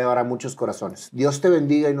seguro que le va a llevar a muchos corazones. Dios te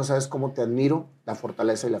bendiga y no sabes cómo te admiro la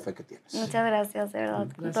fortaleza y la fe que tienes. Muchas gracias, de verdad,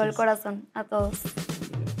 con todo el corazón, a todos.